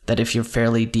 that if you're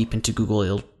fairly deep into Google,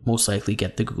 you'll most likely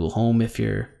get the Google Home. If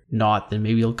you're not, then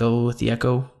maybe you'll go with the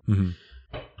Echo. Mm-hmm.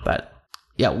 But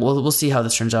yeah, we'll see how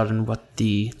this turns out and what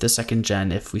the second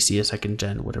gen, if we see a second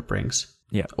gen, what it brings.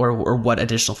 Yeah. Or what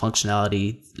additional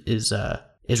functionality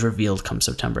is revealed come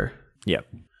September. Yeah.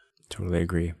 Totally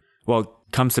agree. Well,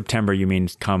 come September, you mean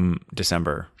come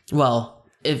December? Well,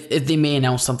 if they may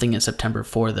announce something in September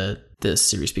for the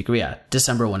Siri speaker, yeah,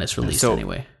 December when it's released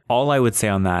anyway. All I would say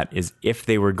on that is if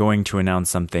they were going to announce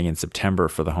something in September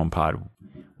for the HomePod,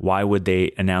 why would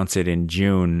they announce it in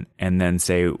June and then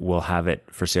say we'll have it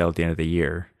for sale at the end of the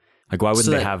year? Like, why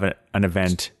wouldn't they have an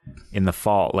event in the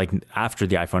fall, like after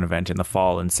the iPhone event in the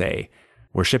fall, and say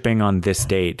we're shipping on this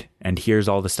date and here's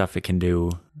all the stuff it can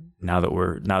do now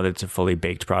that it's a fully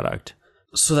baked product,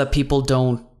 so that people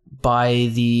don't buy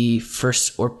the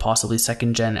first or possibly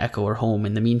second gen Echo or Home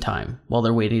in the meantime while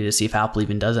they're waiting to see if Apple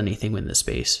even does anything in this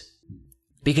space.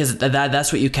 Because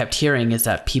that's what you kept hearing, is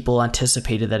that people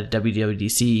anticipated that at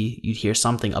WWDC you'd hear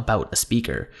something about a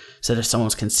speaker. So if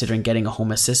someone's considering getting a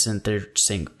Home Assistant, they're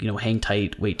saying, hang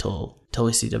tight, wait till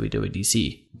we see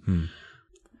WWDC.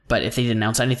 But if they didn't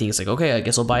announce anything, it's like, okay, I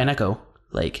guess I'll buy an Echo.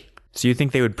 So you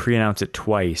think they would pre-announce it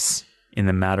twice in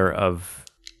the matter of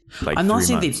I'm not 3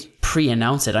 saying months? they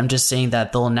pre-announce it. I'm just saying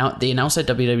that they announce at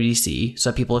WWDC so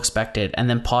that people expect it, and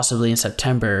then possibly in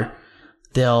September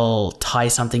they'll tie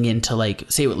something into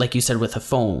say like you said with a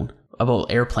phone about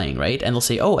AirPlaying, right? And they'll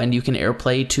say, oh, and you can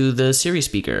AirPlay to the Siri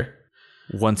speaker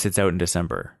once it's out in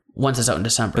December.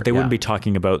 But they wouldn't be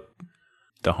talking about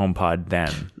the HomePod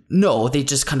then. No, they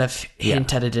just kind of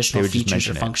hint at additional features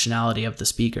or functionality of the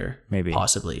speaker. Maybe.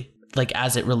 Possibly.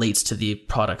 As it relates to the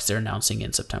products they're announcing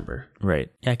in September. Right.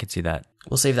 Yeah, I could see that.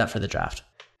 We'll save that for the draft.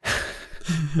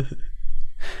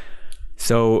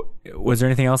 So, was there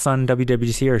anything else on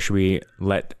WWDC, or should we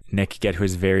let Nick get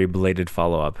his very belated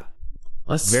follow-up?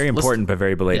 But very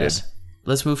belated. Yes.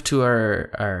 Let's move to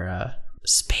our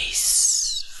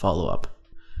space follow-up.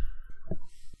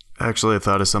 Actually, I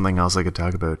thought of something else I could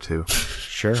talk about too.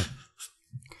 Sure.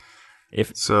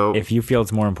 If you feel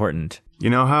it's more important. You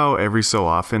know how every so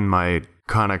often my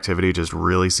connectivity just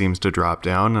really seems to drop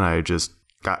down and I just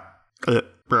got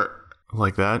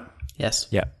like that? Yes.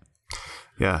 Yeah.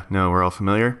 Yeah, no, we're all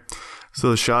familiar.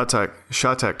 So the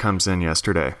ShawTech comes in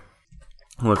yesterday,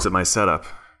 looks at my setup,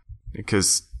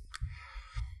 because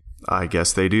I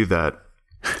guess they do that.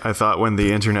 I thought when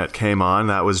the internet came on,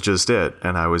 that was just it,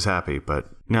 and I was happy. But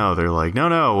no, they're like,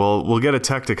 no, we'll get a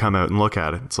tech to come out and look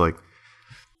at it. It's like,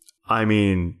 I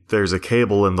mean, there's a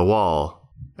cable in the wall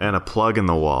and a plug in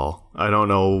the wall. I don't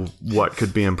know what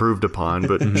could be improved upon,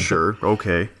 but sure,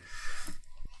 okay.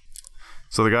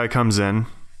 So the guy comes in,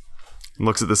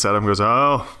 looks at the setup and goes,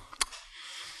 oh,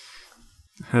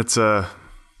 it's a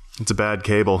bad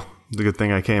cable. It's a good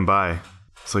thing I came by.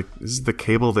 It's like, this is the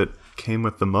cable that came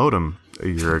with the modem a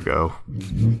year ago.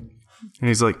 And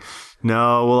he's like,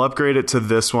 no, we'll upgrade it to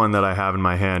this one that I have in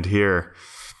my hand here.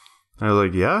 And I was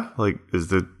like, yeah? Like,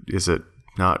 is it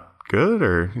not good?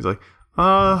 Or he's like,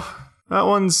 that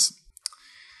one's,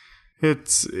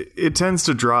 it tends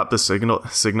to drop the signal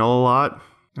a lot.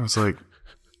 I was like,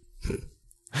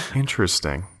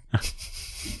 interesting.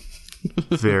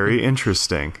 Very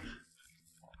interesting.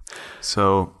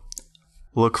 So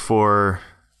look for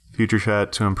Future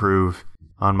Chat to improve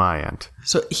on my end.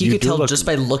 So he could tell just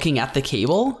by looking at the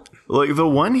cable? Like the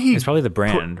one it's probably the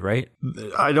brand, right?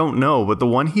 I don't know, but the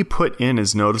one he put in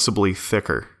is noticeably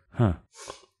thicker. Huh.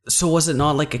 So was it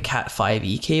not like a Cat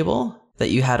 5e cable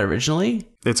that you had originally?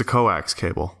 It's a coax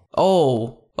cable.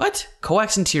 Oh, what?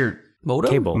 Coax into your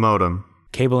modem? Cable. Modem.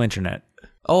 Cable internet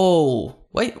Oh,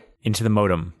 wait. into the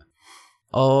modem.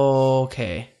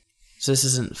 Okay. So this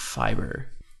isn't fiber.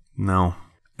 No.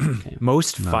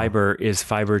 Most fiber is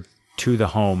fiber to the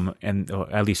home, and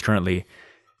at least currently,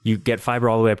 you get fiber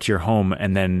all the way up to your home,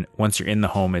 and then once you're in the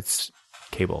home, it's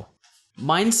cable.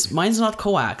 Mine's not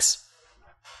coax.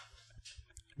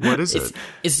 What is it?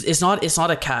 It's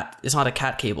not a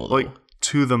cat cable though. Like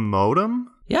to the modem?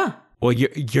 Yeah. Well,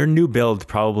 your new build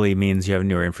probably means you have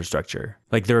newer infrastructure.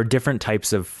 Like there are different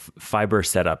types of fiber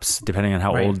setups depending on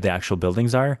how Right. old the actual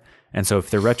buildings are. And so if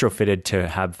they're retrofitted to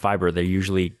have fiber, they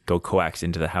usually go coax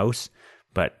into the house.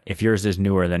 But if yours is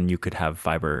newer, then you could have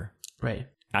fiber Right.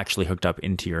 actually hooked up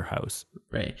into your house.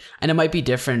 Right. And it might be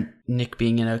different, Nick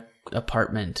being in a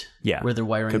apartment Yeah, where the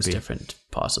wiring could is be. different,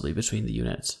 possibly between the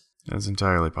units. That's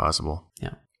entirely possible.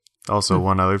 Yeah. Also,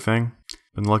 one other thing.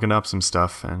 Been looking up some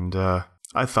stuff, and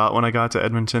I thought when I got to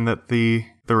Edmonton that the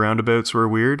roundabouts were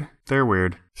weird. They're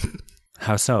weird.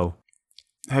 How so?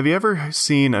 Have you ever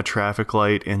seen a traffic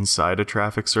light inside a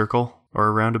traffic circle or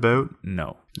a roundabout?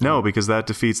 No. No, because that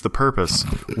defeats the purpose.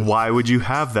 Why would you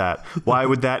have that? Why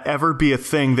would that ever be a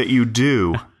thing that you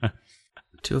do?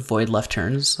 To avoid left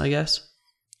turns, I guess.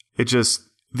 It just,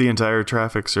 the entire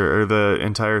or the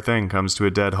entire thing comes to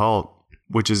a dead halt,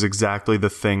 which is exactly the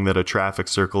thing that a traffic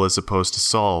circle is supposed to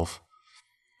solve.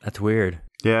 That's weird.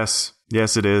 Yes,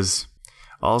 it is.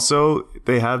 Also,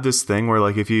 they have this thing where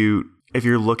like if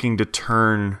you're looking to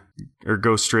turn or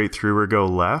go straight through or go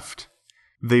left,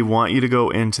 they want you to go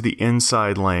into the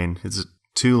inside lane. It's a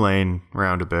 2-lane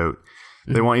roundabout.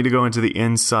 They want you to go into the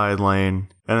inside lane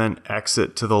and then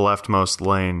exit to the leftmost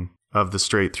lane of the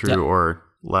straight through or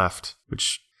left,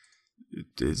 which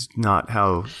is not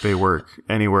how they work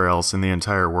anywhere else in the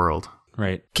entire world.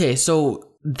 Right. Okay,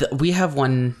 so we have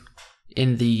one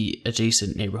in the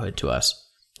adjacent neighborhood to us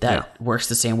that works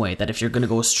the same way, that if you're going to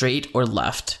go straight or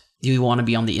left, you want to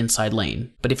be on the inside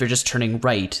lane. But if you're just turning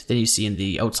right, then you see in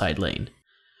the outside lane.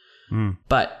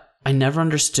 But I never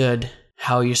understood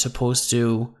how you're supposed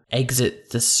to exit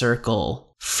the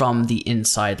circle from the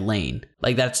inside lane.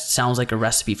 Like that sounds like a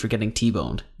recipe for getting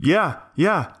T-boned. Yeah.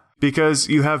 Because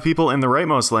you have people in the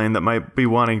rightmost lane that might be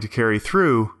wanting to carry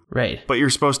through, Right. but you're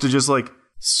supposed to just like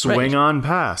swing on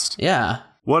past. Yeah.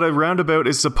 What a roundabout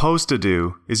is supposed to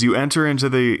do is you enter into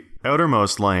the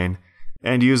outermost lane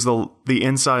and use the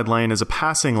inside lane as a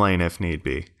passing lane if need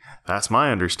be. That's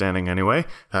my understanding anyway.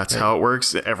 That's how it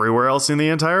works everywhere else in the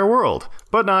entire world,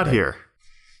 but not here.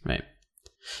 Right.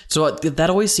 So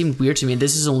that always seemed weird to me.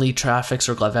 This is the only traffic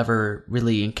circle I've ever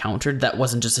really encountered that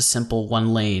wasn't just a simple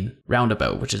 1-lane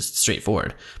roundabout, which is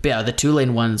straightforward. But yeah, the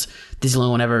 2-lane ones, this is the only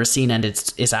one I've ever seen, and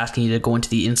it's asking you to go into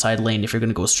the inside lane if you're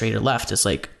going to go straight or left. It's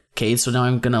like, okay, so now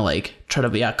I'm going to like try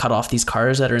to cut off these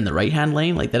cars that are in the right-hand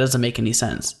lane? Like that doesn't make any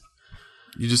sense.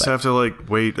 You just have to like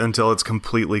wait until it's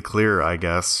completely clear, I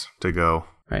guess, to go.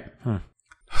 Right.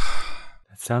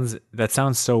 That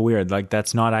sounds so weird. Like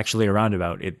that's not actually a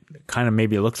roundabout. It kind of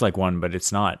maybe looks like one, but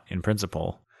it's not in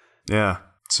principle. Yeah.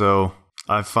 So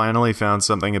I finally found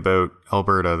something about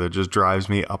Alberta that just drives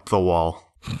me up the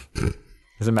wall.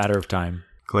 It's a matter of time.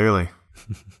 Clearly.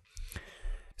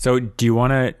 So do you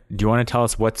want to tell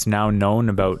us what's now known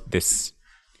about this?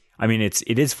 I mean, it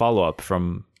is follow up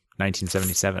from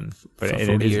 1977, but From it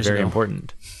 40 is years very ago.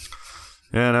 important.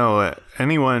 Yeah, no,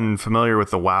 anyone familiar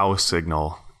with the WOW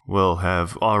signal will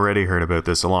have already heard about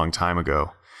this a long time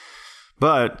ago.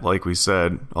 But, like we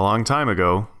said, a long time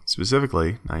ago,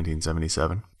 specifically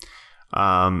 1977,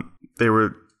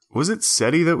 was it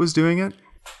SETI that was doing it?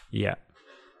 Yeah.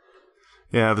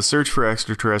 Yeah, the search for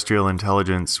extraterrestrial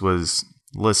intelligence was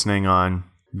listening on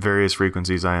various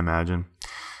frequencies, I imagine.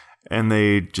 And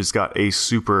they just got a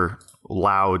super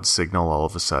loud signal all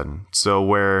of a sudden. So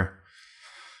where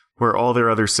all their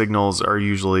other signals are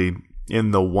usually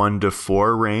in the 1 to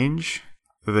 4 range,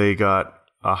 they got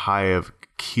a high of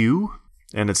Q,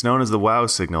 and it's known as the WOW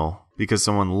signal because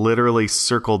someone literally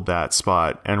circled that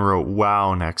spot and wrote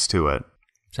WOW next to it.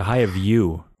 It's a high of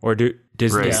U, or does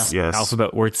Right, this yes.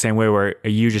 alphabet work the same way where a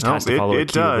U just has to follow a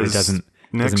it Q, but does. it doesn't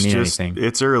Next, mean just, anything.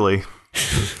 It's early.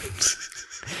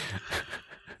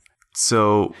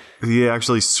 So he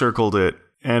actually circled it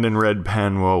and in red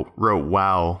pen wrote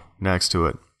WOW next to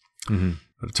it. Mm-hmm.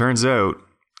 But it turns out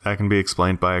that can be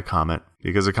explained by a comet,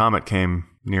 because a comet came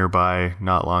nearby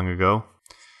not long ago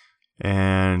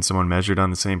and someone measured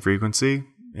on the same frequency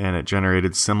and it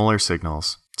generated similar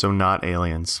signals. So not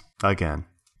aliens. Again,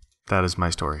 that is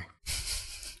my story.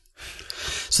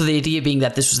 So the idea being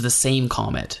that this was the same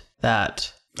comet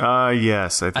that...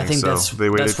 Yes, I think so. They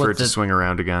waited for it to swing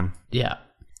around again. Yeah.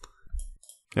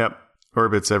 Yep.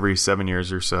 Orbits every 7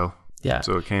 years or so. Yeah.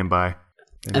 So it came by.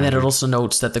 And then it also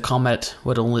notes that the comet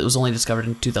was only discovered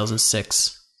in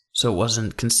 2006, so it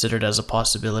wasn't considered as a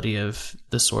possibility of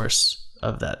the source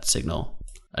of that signal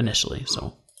initially.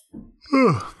 So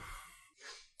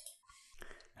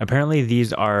apparently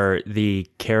these are the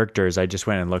characters. I just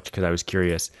went and looked because I was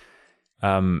curious.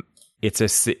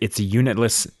 It's a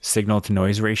unitless signal to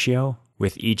noise ratio,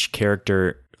 with each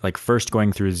character like first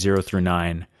going through 0 through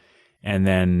 9 and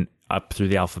then up through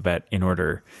the alphabet in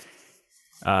order.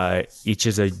 Each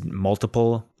is a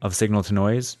multiple of signal to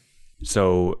noise.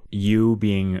 So U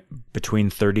being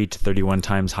between 30 to 31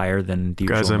 times higher than the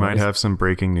usual Guys, I noise. might have some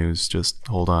breaking news. Just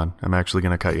hold on. I'm actually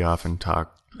going to cut you off and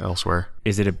talk elsewhere.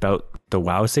 Is it about the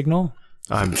wow signal?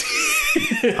 I'm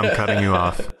cutting you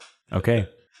off. Okay.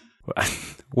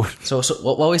 So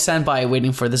while we stand by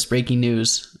waiting for this breaking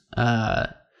news, why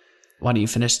don't you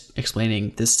finish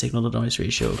explaining this signal to noise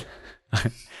ratio?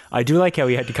 I do like how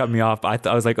he had to cut me off. I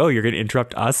was like, oh, you're going to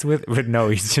interrupt us but no,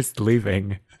 he's just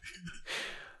leaving.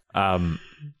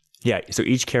 Yeah, so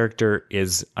each character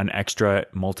is an extra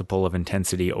multiple of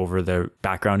intensity over the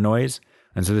background noise.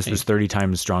 And so this was 30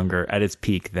 times stronger at its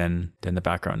peak than the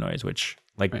background noise, which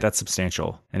that's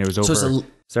substantial. And it was over.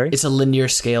 So it's a linear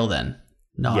scale then,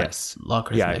 not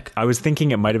logarithmic. Yeah, I was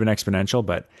thinking it might have been exponential,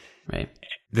 but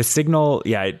the signal,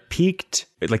 it peaked.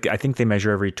 Like I think they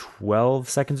measure every 12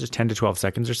 seconds or 10 to 12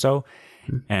 seconds or so.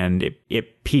 And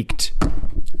it peaked.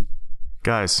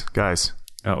 Guys.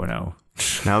 Oh, no.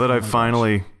 Now that I've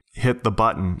finally hit the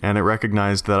button and it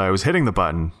recognized that I was hitting the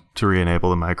button to re-enable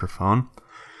the microphone,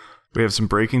 we have some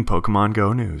breaking Pokemon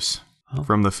Go news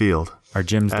from the field. Our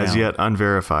gym's as down. yet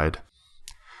unverified.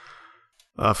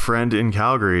 A friend in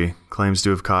Calgary claims to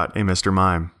have caught a Mr.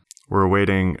 Mime. We're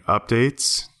awaiting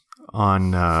updates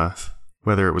on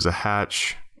whether it was a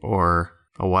hatch or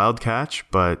a wild catch,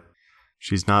 but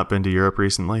she's not been to Europe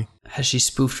recently. Has she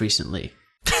spoofed recently?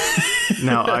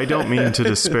 Now, I don't mean to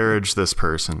disparage this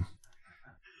person,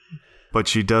 but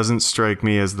she doesn't strike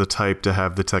me as the type to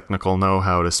have the technical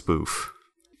know-how to spoof.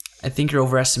 I think you're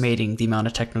overestimating the amount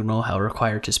of technical know-how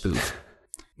required to spoof.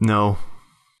 No.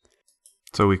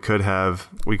 So we could have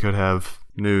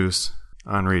news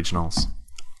on regionals.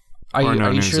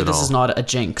 Are you sure this is not a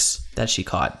jinx that she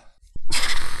caught?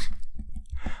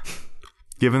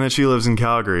 Given that she lives in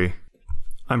Calgary,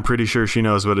 I'm pretty sure she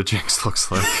knows what a jinx looks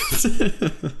like.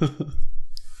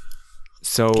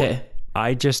 So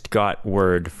I just got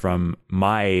word from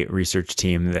my research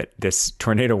team that this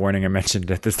tornado warning I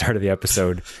mentioned at the start of the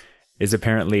episode is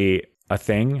apparently a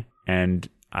thing, and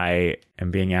I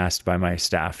am being asked by my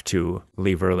staff to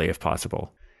leave early if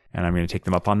possible. And I'm going to take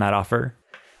them up on that offer.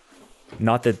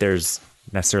 Not that there's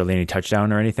necessarily any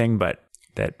touchdown or anything, but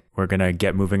that we're going to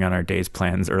get moving on our day's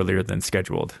plans earlier than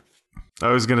scheduled. I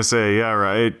was going to say, yeah,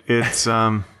 right. It's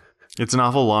an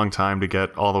awful long time to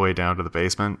get all the way down to the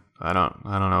basement. I don't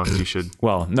know if you should.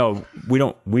 Well, no, we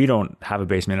don't have a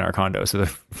basement in our condo, so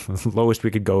the lowest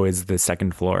we could go is the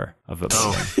second floor of the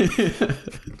building.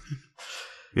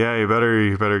 Yeah, you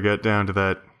better get down to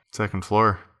that second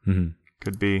floor. Mm-hmm.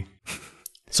 Could be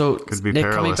Nick,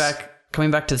 perilous. coming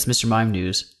back to this Mr. Mime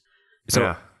news.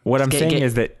 So what I'm saying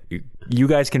is that you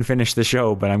guys can finish the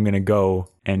show, but I'm going to go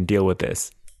and deal with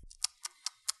this.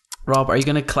 Rob, are you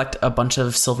going to collect a bunch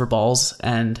of silver balls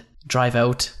and drive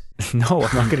out? No,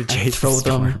 I'm not going to chase throw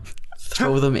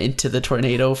them into the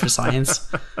tornado for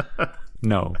science.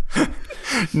 No.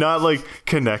 Not like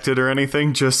connected or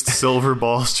anything, just silver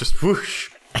balls, just whoosh.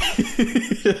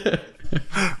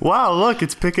 Wow, look,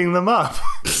 it's picking them up.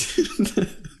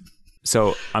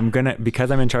 So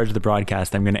because I'm in charge of the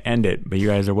broadcast, I'm gonna end it, but you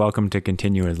guys are welcome to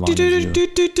continue as long as you need to.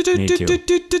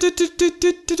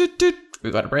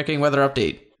 We've got a breaking weather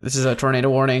update. This is a tornado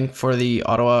warning for the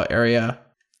Ottawa area.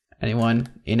 Anyone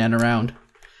in and around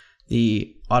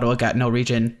the Ottawa-Gatineau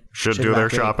region should do their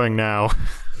shopping now.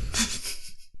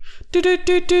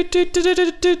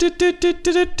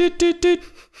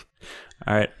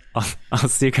 All right, I'll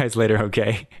see you guys later.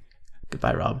 Okay.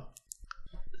 Goodbye, Rob.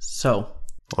 So.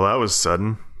 Well, that was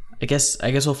sudden. I guess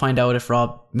we'll find out if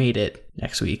Rob made it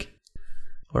next week,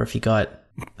 or if he got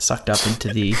sucked up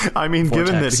into the. I mean, Vortex.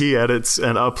 Given that he edits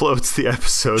and uploads the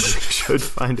episode, we should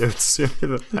find out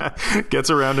sooner than that. Gets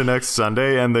around to next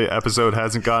Sunday, and the episode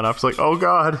hasn't gone up. It's like, oh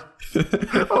god,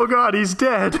 he's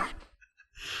dead.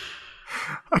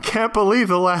 I can't believe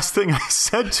the last thing I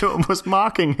said to him was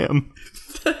mocking him.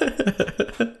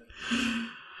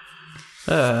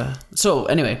 So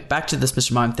anyway, back to this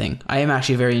Mr. Mime thing. I am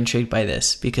actually very intrigued by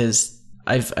this because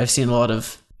I've seen a lot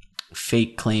of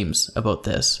fake claims about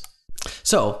this.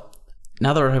 So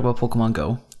now that we're talking about Pokemon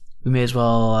Go, we may as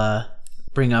well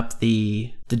bring up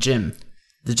the gym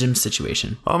the gym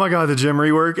situation. Oh my god, the gym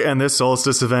rework and this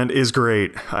Solstice event is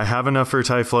great. I have enough for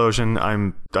Typhlosion.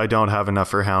 I don't have enough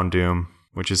for Houndoom,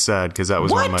 which is sad because that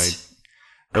was one of my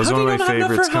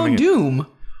favorites coming Houndoom?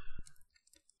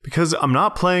 Because I'm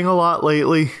not playing a lot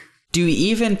lately. Do you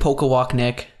even Pokewalk,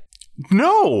 Nick?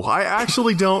 No, I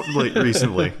actually don't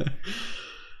recently.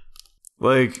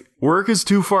 Like, work is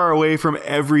too far away from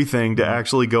everything to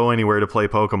actually go anywhere to play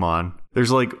Pokemon.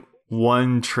 There's like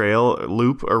one trail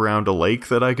loop around a lake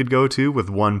that I could go to with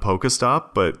one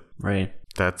Pokestop, but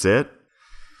that's it.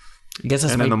 I guess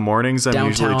that's and in the mornings, I'm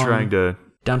usually trying to...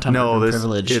 Downtown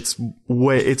privilege.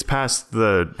 It's past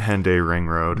the Henday Ring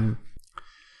Road. Mm.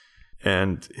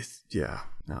 And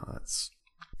that's...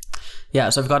 Yeah,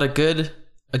 so I've got a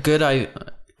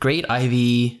great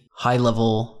IV, high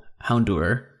level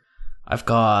Houndour. I've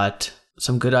got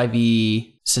some good IV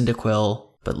Cyndaquil,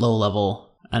 but low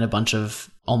level, and a bunch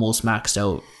of almost maxed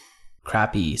out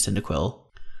crappy Cyndaquil,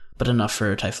 but enough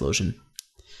for Typhlosion.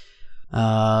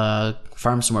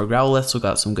 Farm some more Growlithe, so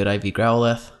got some good IV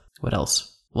Growlithe. What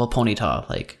else? Well, Ponyta,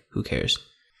 like, who cares?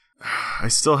 I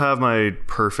still have my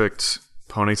perfect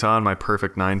Ponyta and my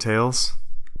perfect Ninetales,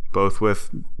 both with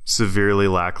severely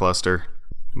lackluster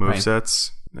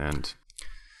movesets. Right. And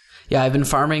yeah, I've been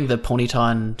farming the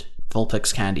Ponyta and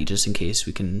Vulpix candy just in case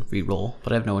we can re-roll,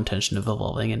 but I have no intention of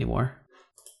evolving anymore.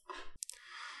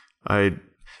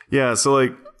 So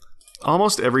like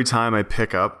almost every time I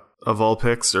pick up a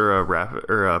Vulpix or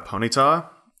a Ponyta,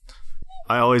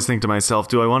 I always think to myself,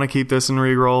 do I want to keep this and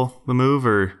re-roll the move,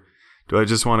 or do I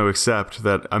just want to accept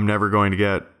that I'm never going to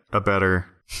get a better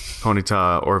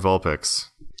Ponyta or Vulpix?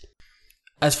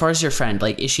 As far as your friend,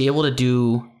 like, is she able to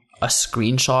do a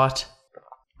screenshot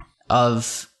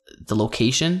of the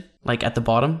location, like at the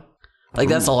bottom? Like,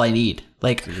 that's all I need.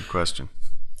 Like, that's a good question.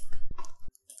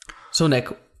 So, Nick,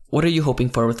 what are you hoping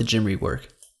for with the gym rework?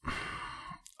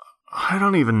 I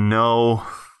don't even know.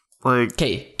 Like,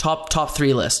 okay, top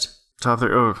 3 list. Top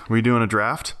 3. Oh, are we doing a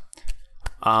draft?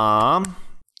 I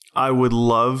would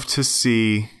love to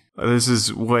see. This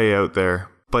is way out there,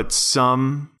 but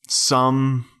some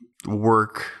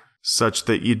work such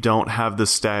that you don't have the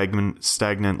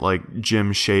stagnant like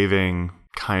gym shaving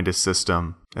kind of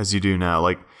system as you do now.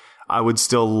 Like, I would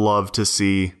still love to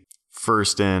see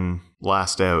first in,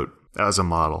 last out as a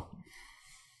model.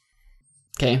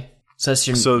 Okay, so that's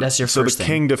your first thing. So the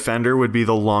King Defender would be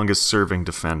the longest serving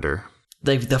defender.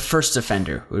 Like, the first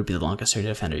defender would be the longest serving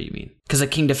defender, you mean? Because the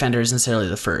King Defender isn't necessarily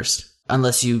the first,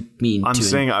 unless you mean. I'm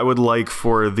saying I would like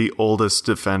for the oldest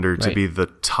defender to be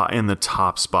the in the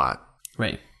top spot.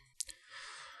 Right.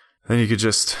 Then you could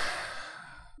just,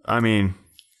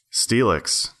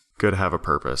 Steelix could have a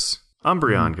purpose.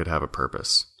 Umbreon could have a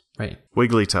purpose. Right.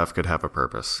 Wigglytuff could have a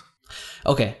purpose.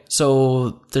 Okay,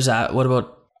 so there's that. What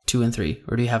about 2 and 3?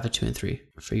 Or do you have a 2 and 3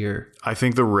 for your... I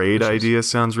think the raid idea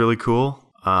sounds really cool.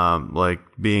 Like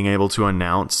being able to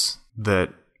announce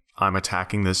that I'm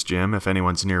attacking this gym. If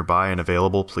anyone's nearby and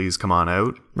available, please come on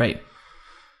out. Right.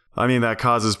 I mean, that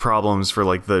causes problems for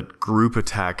like the group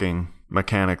attacking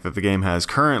mechanic that the game has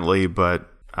currently, but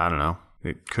I don't know.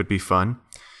 It could be fun.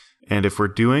 And if we're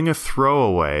doing a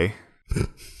throwaway,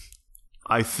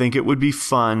 I think it would be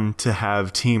fun to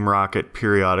have Team Rocket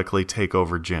periodically take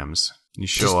over gyms. You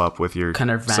show up with your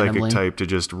kind of psychic type to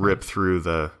just rip through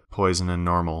the poison and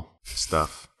normal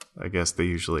stuff. I guess they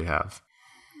usually have.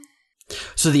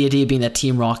 So the idea being that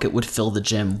Team Rocket would fill the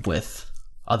gym with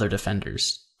other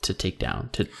defenders to take down.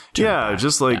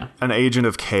 Just like an agent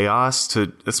of chaos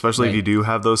to, especially if you do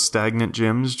have those stagnant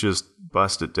gyms, just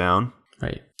bust it down.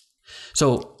 Right.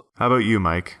 So how about you,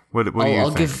 Mike? What do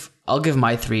you think? I'll give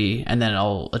my 3 and then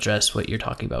I'll address what you're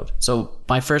talking about. So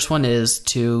my first one is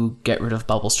to get rid of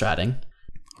bubble stratting.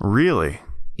 Really?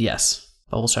 Yes.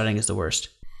 Bubble stratting is the worst.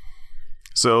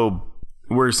 So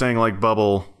we're saying like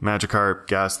Bubble, Magikarp,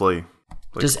 Ghastly,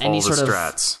 like just any sort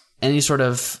strats. Any sort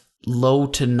of low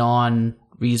to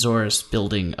non-resource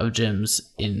building of gyms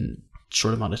in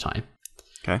short amount of time.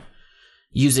 Okay.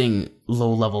 Using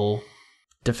low-level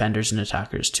defenders and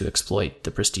attackers to exploit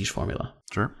the prestige formula.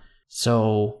 Sure.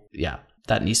 So, yeah,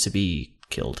 that needs to be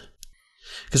killed.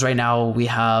 Because right now we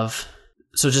have...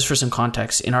 So just for some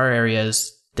context, in our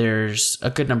areas, there's a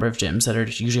good number of gyms that are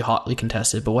usually hotly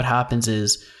contested. But what happens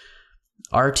is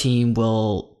our team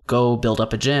will go build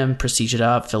up a gym, prestige it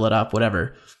up, fill it up,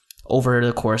 whatever, over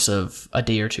the course of a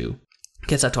day or two.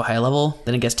 Gets up to a high level,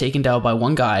 then it gets taken down by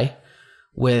one guy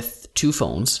with 2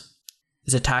 phones,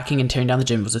 is attacking and tearing down the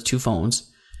gym with 2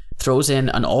 phones, throws in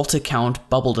an alt account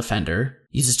bubble defender,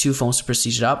 uses 2 phones to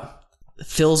prestige it up,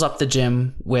 fills up the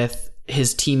gym with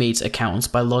his teammates' accounts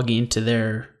by logging into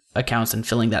their accounts and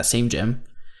filling that same gym,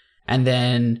 and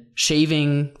then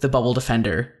shaving the bubble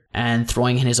defender and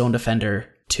throwing in his own defender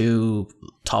to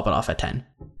top it off at 10.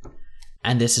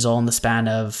 And this is all in the span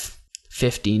of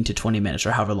 15 to 20 minutes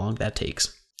or however long that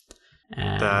takes.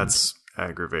 And that's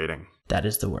aggravating. that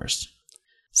is the worst.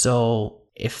 So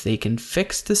if they can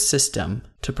fix the system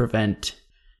to prevent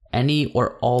any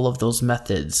or all of those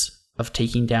methods of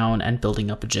taking down and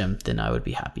building up a gym, then I would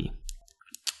be happy.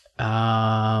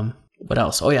 What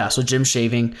else? Oh yeah, so gym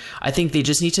shaving. I think they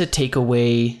just need to take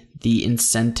away the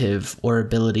incentive or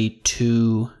ability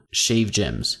to shave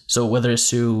gyms. So whether it's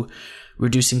through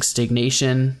reducing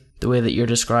stagnation, the way that you're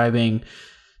describing,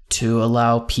 to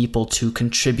allow people to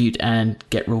contribute and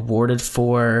get rewarded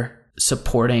for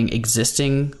supporting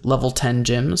existing level 10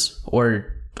 gyms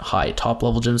or high top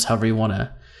level gyms, however you want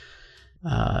to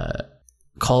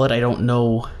call it. I don't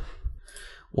know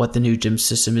what the new gym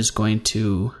system is going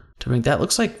to bring. That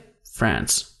looks like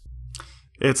France.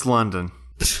 It's London.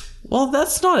 Well,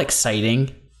 that's not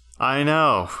exciting. I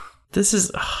know. This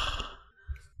is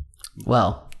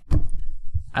well,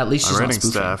 at least she's Our not writing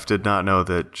spoofing. staff did not know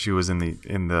that she was in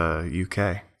the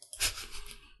UK.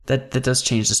 That does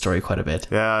change the story quite a bit.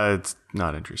 Yeah, it's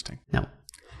not interesting. No.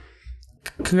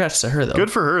 Congrats to her, though.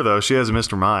 Good for her, though. She has a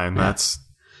Mr. Mime. Yeah.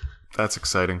 That's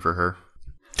exciting for her.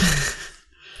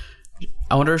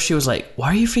 I wonder if she was like, "Why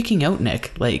are you freaking out,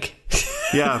 Nick? Like,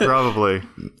 Yeah, probably.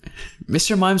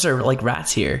 Mr. Mimes are like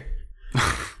rats here."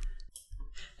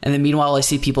 And then meanwhile, I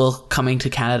see people coming to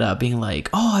Canada being like,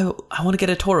 "Oh, I want to get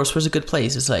a Taurus. Where's a good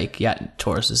place?" It's like, yeah,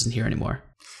 Taurus isn't here anymore.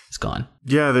 It's gone.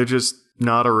 Yeah, they're just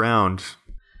not around.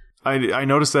 I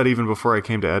noticed that even before I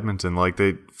came to Edmonton. Like,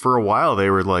 for a while,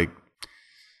 they were like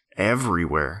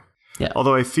everywhere. Yeah.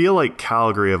 Although I feel like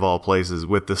Calgary, of all places,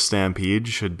 with the Stampede,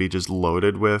 should be just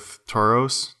loaded with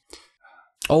Tauros.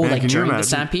 Oh, Man, like can you during the imagine?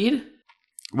 Stampede?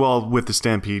 Well, with the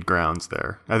Stampede grounds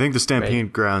there. I think the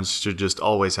Stampede grounds should just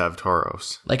always have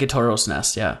Tauros. Like a Tauros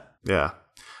nest, yeah. Yeah.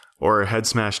 Or a head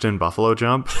smashed in buffalo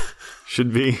jump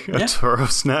should be a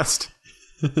Tauros nest.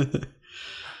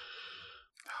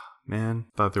 Man,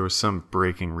 thought there was some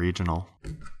breaking regional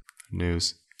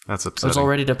news. That's I upsetting. was all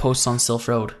ready to post on Sylph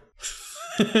Road.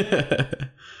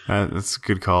 That's a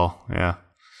good call. Yeah.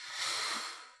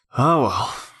 Oh,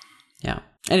 well. Yeah.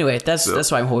 Anyway,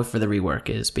 that's why I'm hoping for the rework,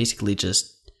 is basically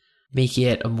just making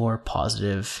it a more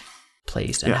positive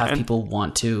place and have people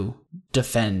want to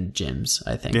defend gyms,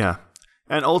 I think. Yeah.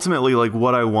 And ultimately, like,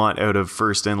 what I want out of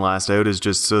first in, last out is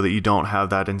just so that you don't have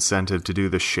that incentive to do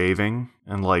the shaving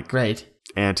and, like, Right.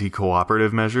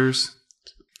 anti-cooperative measures.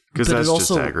 Because But that's it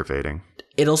just also- aggravating.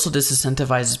 It also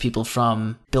disincentivizes people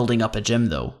from building up a gym,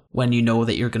 though, when you know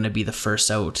that you're going to be the first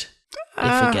out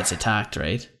if it gets attacked,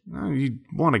 right? You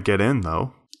want to get in,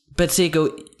 though. But say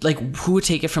go, like, who would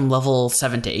take it from level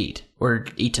 7 to 8 or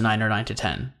 8 to 9 or 9 to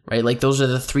 10, right? Like, those are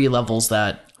the three levels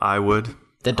that I would.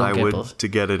 That don't I get would both. to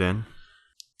get it in.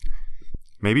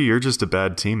 Maybe you're just a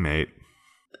bad teammate.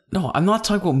 No, I'm not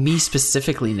talking about me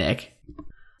specifically, Nick.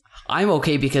 I'm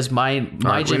okay because my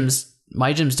Aren't we?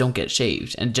 gyms don't get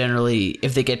shaved, and generally,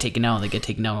 if they get taken down, they get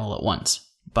taken down all at once.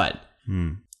 But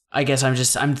I guess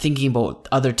I'm thinking about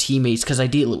other teammates, because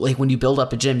ideally, like, when you build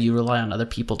up a gym, you rely on other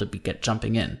people to get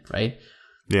jumping in, right?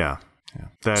 Yeah.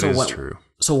 That So is true.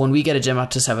 So when we get a gym up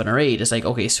to 7 or 8, it's like,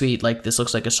 okay, sweet, like, this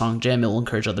looks like a strong gym. It'll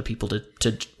encourage other people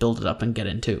to build it up and get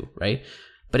in too, right?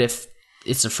 But if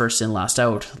it's a first in, last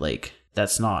out, like,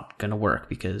 that's not going to work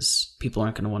because people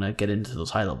aren't going to want to get into those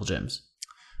high level gyms.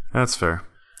 That's fair.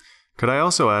 Could I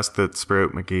also ask that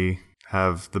Sprout McGee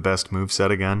have the best moveset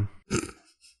again?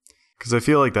 Because I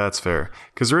feel like that's fair.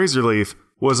 Because Razor Leaf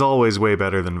was always way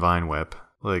better than Vine Whip.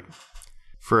 Like,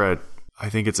 I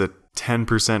think it's a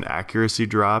 10% accuracy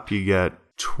drop, you get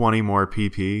 20 more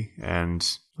PP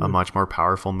and a much more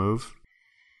powerful move.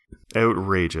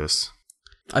 Outrageous.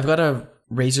 I've got a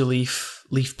Razor Leaf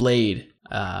Blade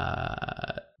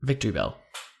Victory Bell.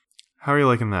 How are you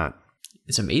liking that?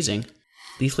 It's amazing.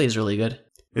 Leaf Blade is really good.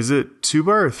 Is it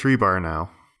 2-bar or 3-bar now?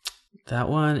 That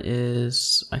one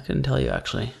is, I couldn't tell you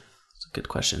actually. It's a good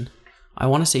question. I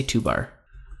want to say 2-bar.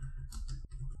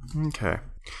 Okay.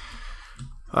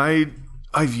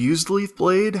 I've used Leaf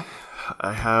Blade.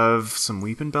 I have some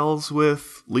Weepin' Bells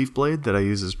with Leaf Blade that I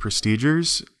use as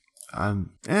prestigers.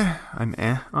 I'm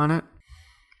on it.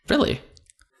 Really?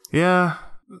 Yeah.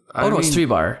 It's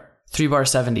 3-bar. 3-bar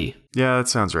 70. Yeah, that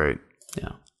sounds right.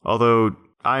 Yeah. Although,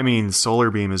 I mean, Solar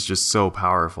Beam is just so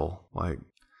powerful. Like,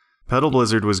 Pedal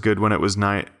Blizzard was good when it was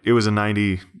a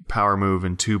 90 power move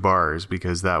in 2 bars,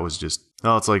 because that was just,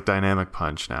 it's like Dynamic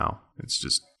Punch now.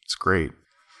 It's great.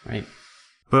 Right.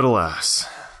 But alas.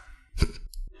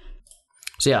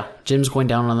 So yeah, gym's going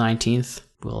down on the 19th.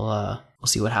 We'll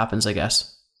see what happens, I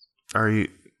guess. Are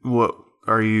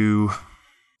you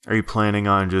planning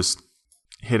on just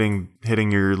hitting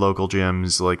your local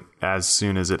gyms like as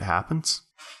soon as it happens?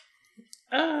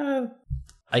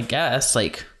 I guess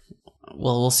like,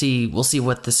 well, we'll see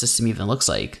what the system even looks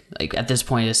like. Like at this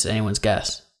point, it's anyone's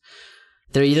guess.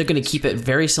 They're either going to keep it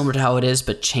very similar to how it is,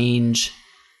 but change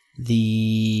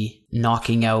the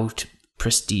knocking out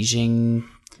prestiging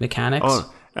mechanics.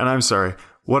 Oh, and I'm sorry.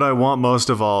 What I want most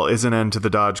of all is an end to the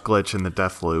dodge glitch and the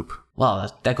death loop.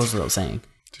 Well, that goes without saying.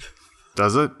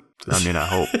 Does it? I mean, I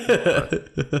hope.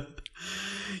 But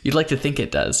You'd like to think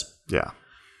it does. yeah.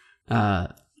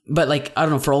 But like, I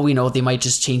don't know, for all we know, they might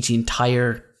just change the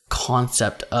entire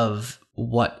concept of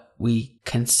what we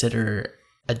consider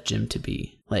a gym to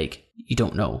be. Like, you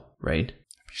don't know, right?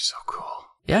 That'd be so cool.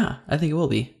 Yeah, I think it will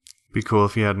be. Be cool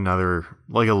if you had another,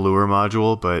 like a lure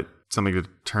module, but something to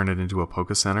turn it into a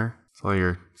Poké Center. So all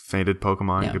your fainted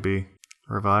Pokemon could be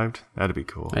revived. That'd be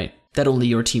cool. Right. That only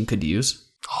your team could use.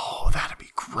 Oh, that'd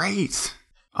be great.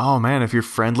 Oh man, if your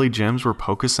friendly gyms were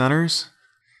Poké Centers.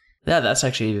 Yeah, that's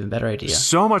actually an even better idea.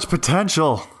 So much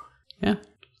potential. Yeah.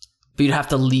 But you'd have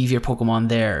to leave your Pokemon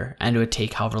there, and it would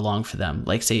take however long for them.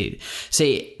 Like, say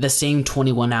the same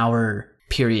 21-hour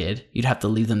period, you'd have to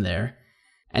leave them there,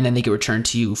 and then they get returned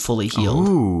to you fully healed.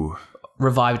 Ooh.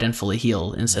 Revived and fully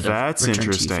healed instead That's of returned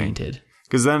interesting. to you fainted.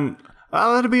 Because then,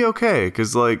 that'd be okay.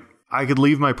 Because, like, I could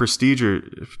leave my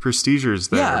prestigers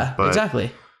there. Yeah, but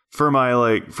exactly. For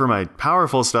my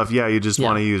powerful stuff, you just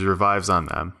want to use revives on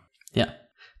them. Yeah.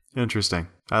 Interesting.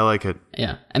 I like it.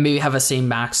 Yeah. And maybe have a same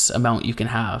max amount you can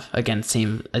have. Again,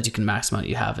 same as you can max amount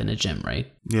you have in a gym, right?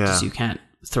 Yeah. Just you can't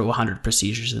throw 100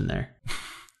 procedures in there.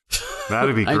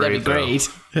 That'd be great. That'd be great.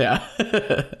 Yeah.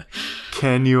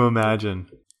 Can you imagine?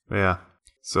 Yeah.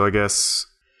 So I guess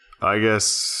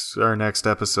our next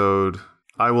episode,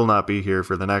 I will not be here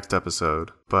for the next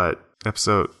episode, but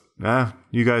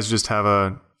you guys just have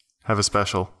a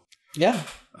special. Yeah.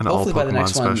 An Hopefully all by the Pokemon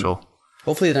next special. one.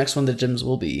 Hopefully the next one, the gyms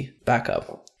will be back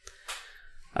up.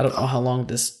 I don't know how long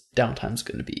this downtime's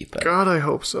going to be, but God, I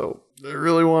hope so. I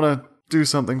really want to do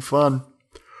something fun.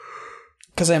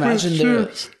 because I imagine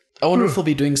I wonder if they'll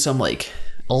be doing some like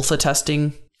alpha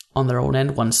testing on their own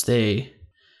end once they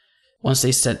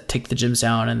take the gyms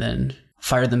down and then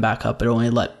fire them back up, but only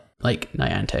let like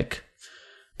Niantic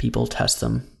people test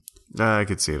them. I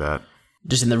could see that.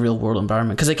 Just in the real world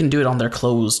environment, because they can do it on their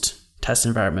closed test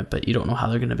environment, but you don't know how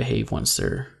they're going to behave once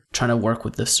they're trying to work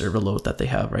with the server load that they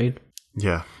have, right?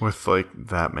 Yeah, with like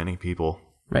that many people.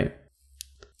 Right.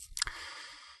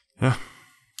 Yeah.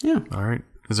 Yeah. All right.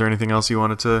 Is there anything else you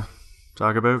wanted to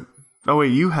talk about? Oh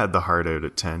wait, you had the heart out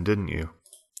at 10, didn't you?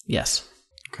 Yes.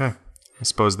 Okay. I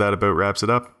suppose that about wraps it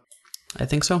up. I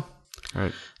think so. All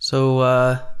right.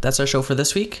 So that's our show for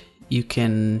this week. You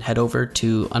can head over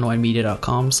to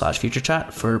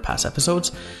unwindmedia.com/futurechat for past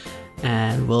episodes,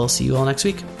 and we'll see you all next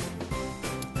week.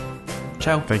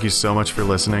 Ciao. Thank you so much for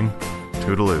listening.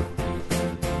 Toodaloo.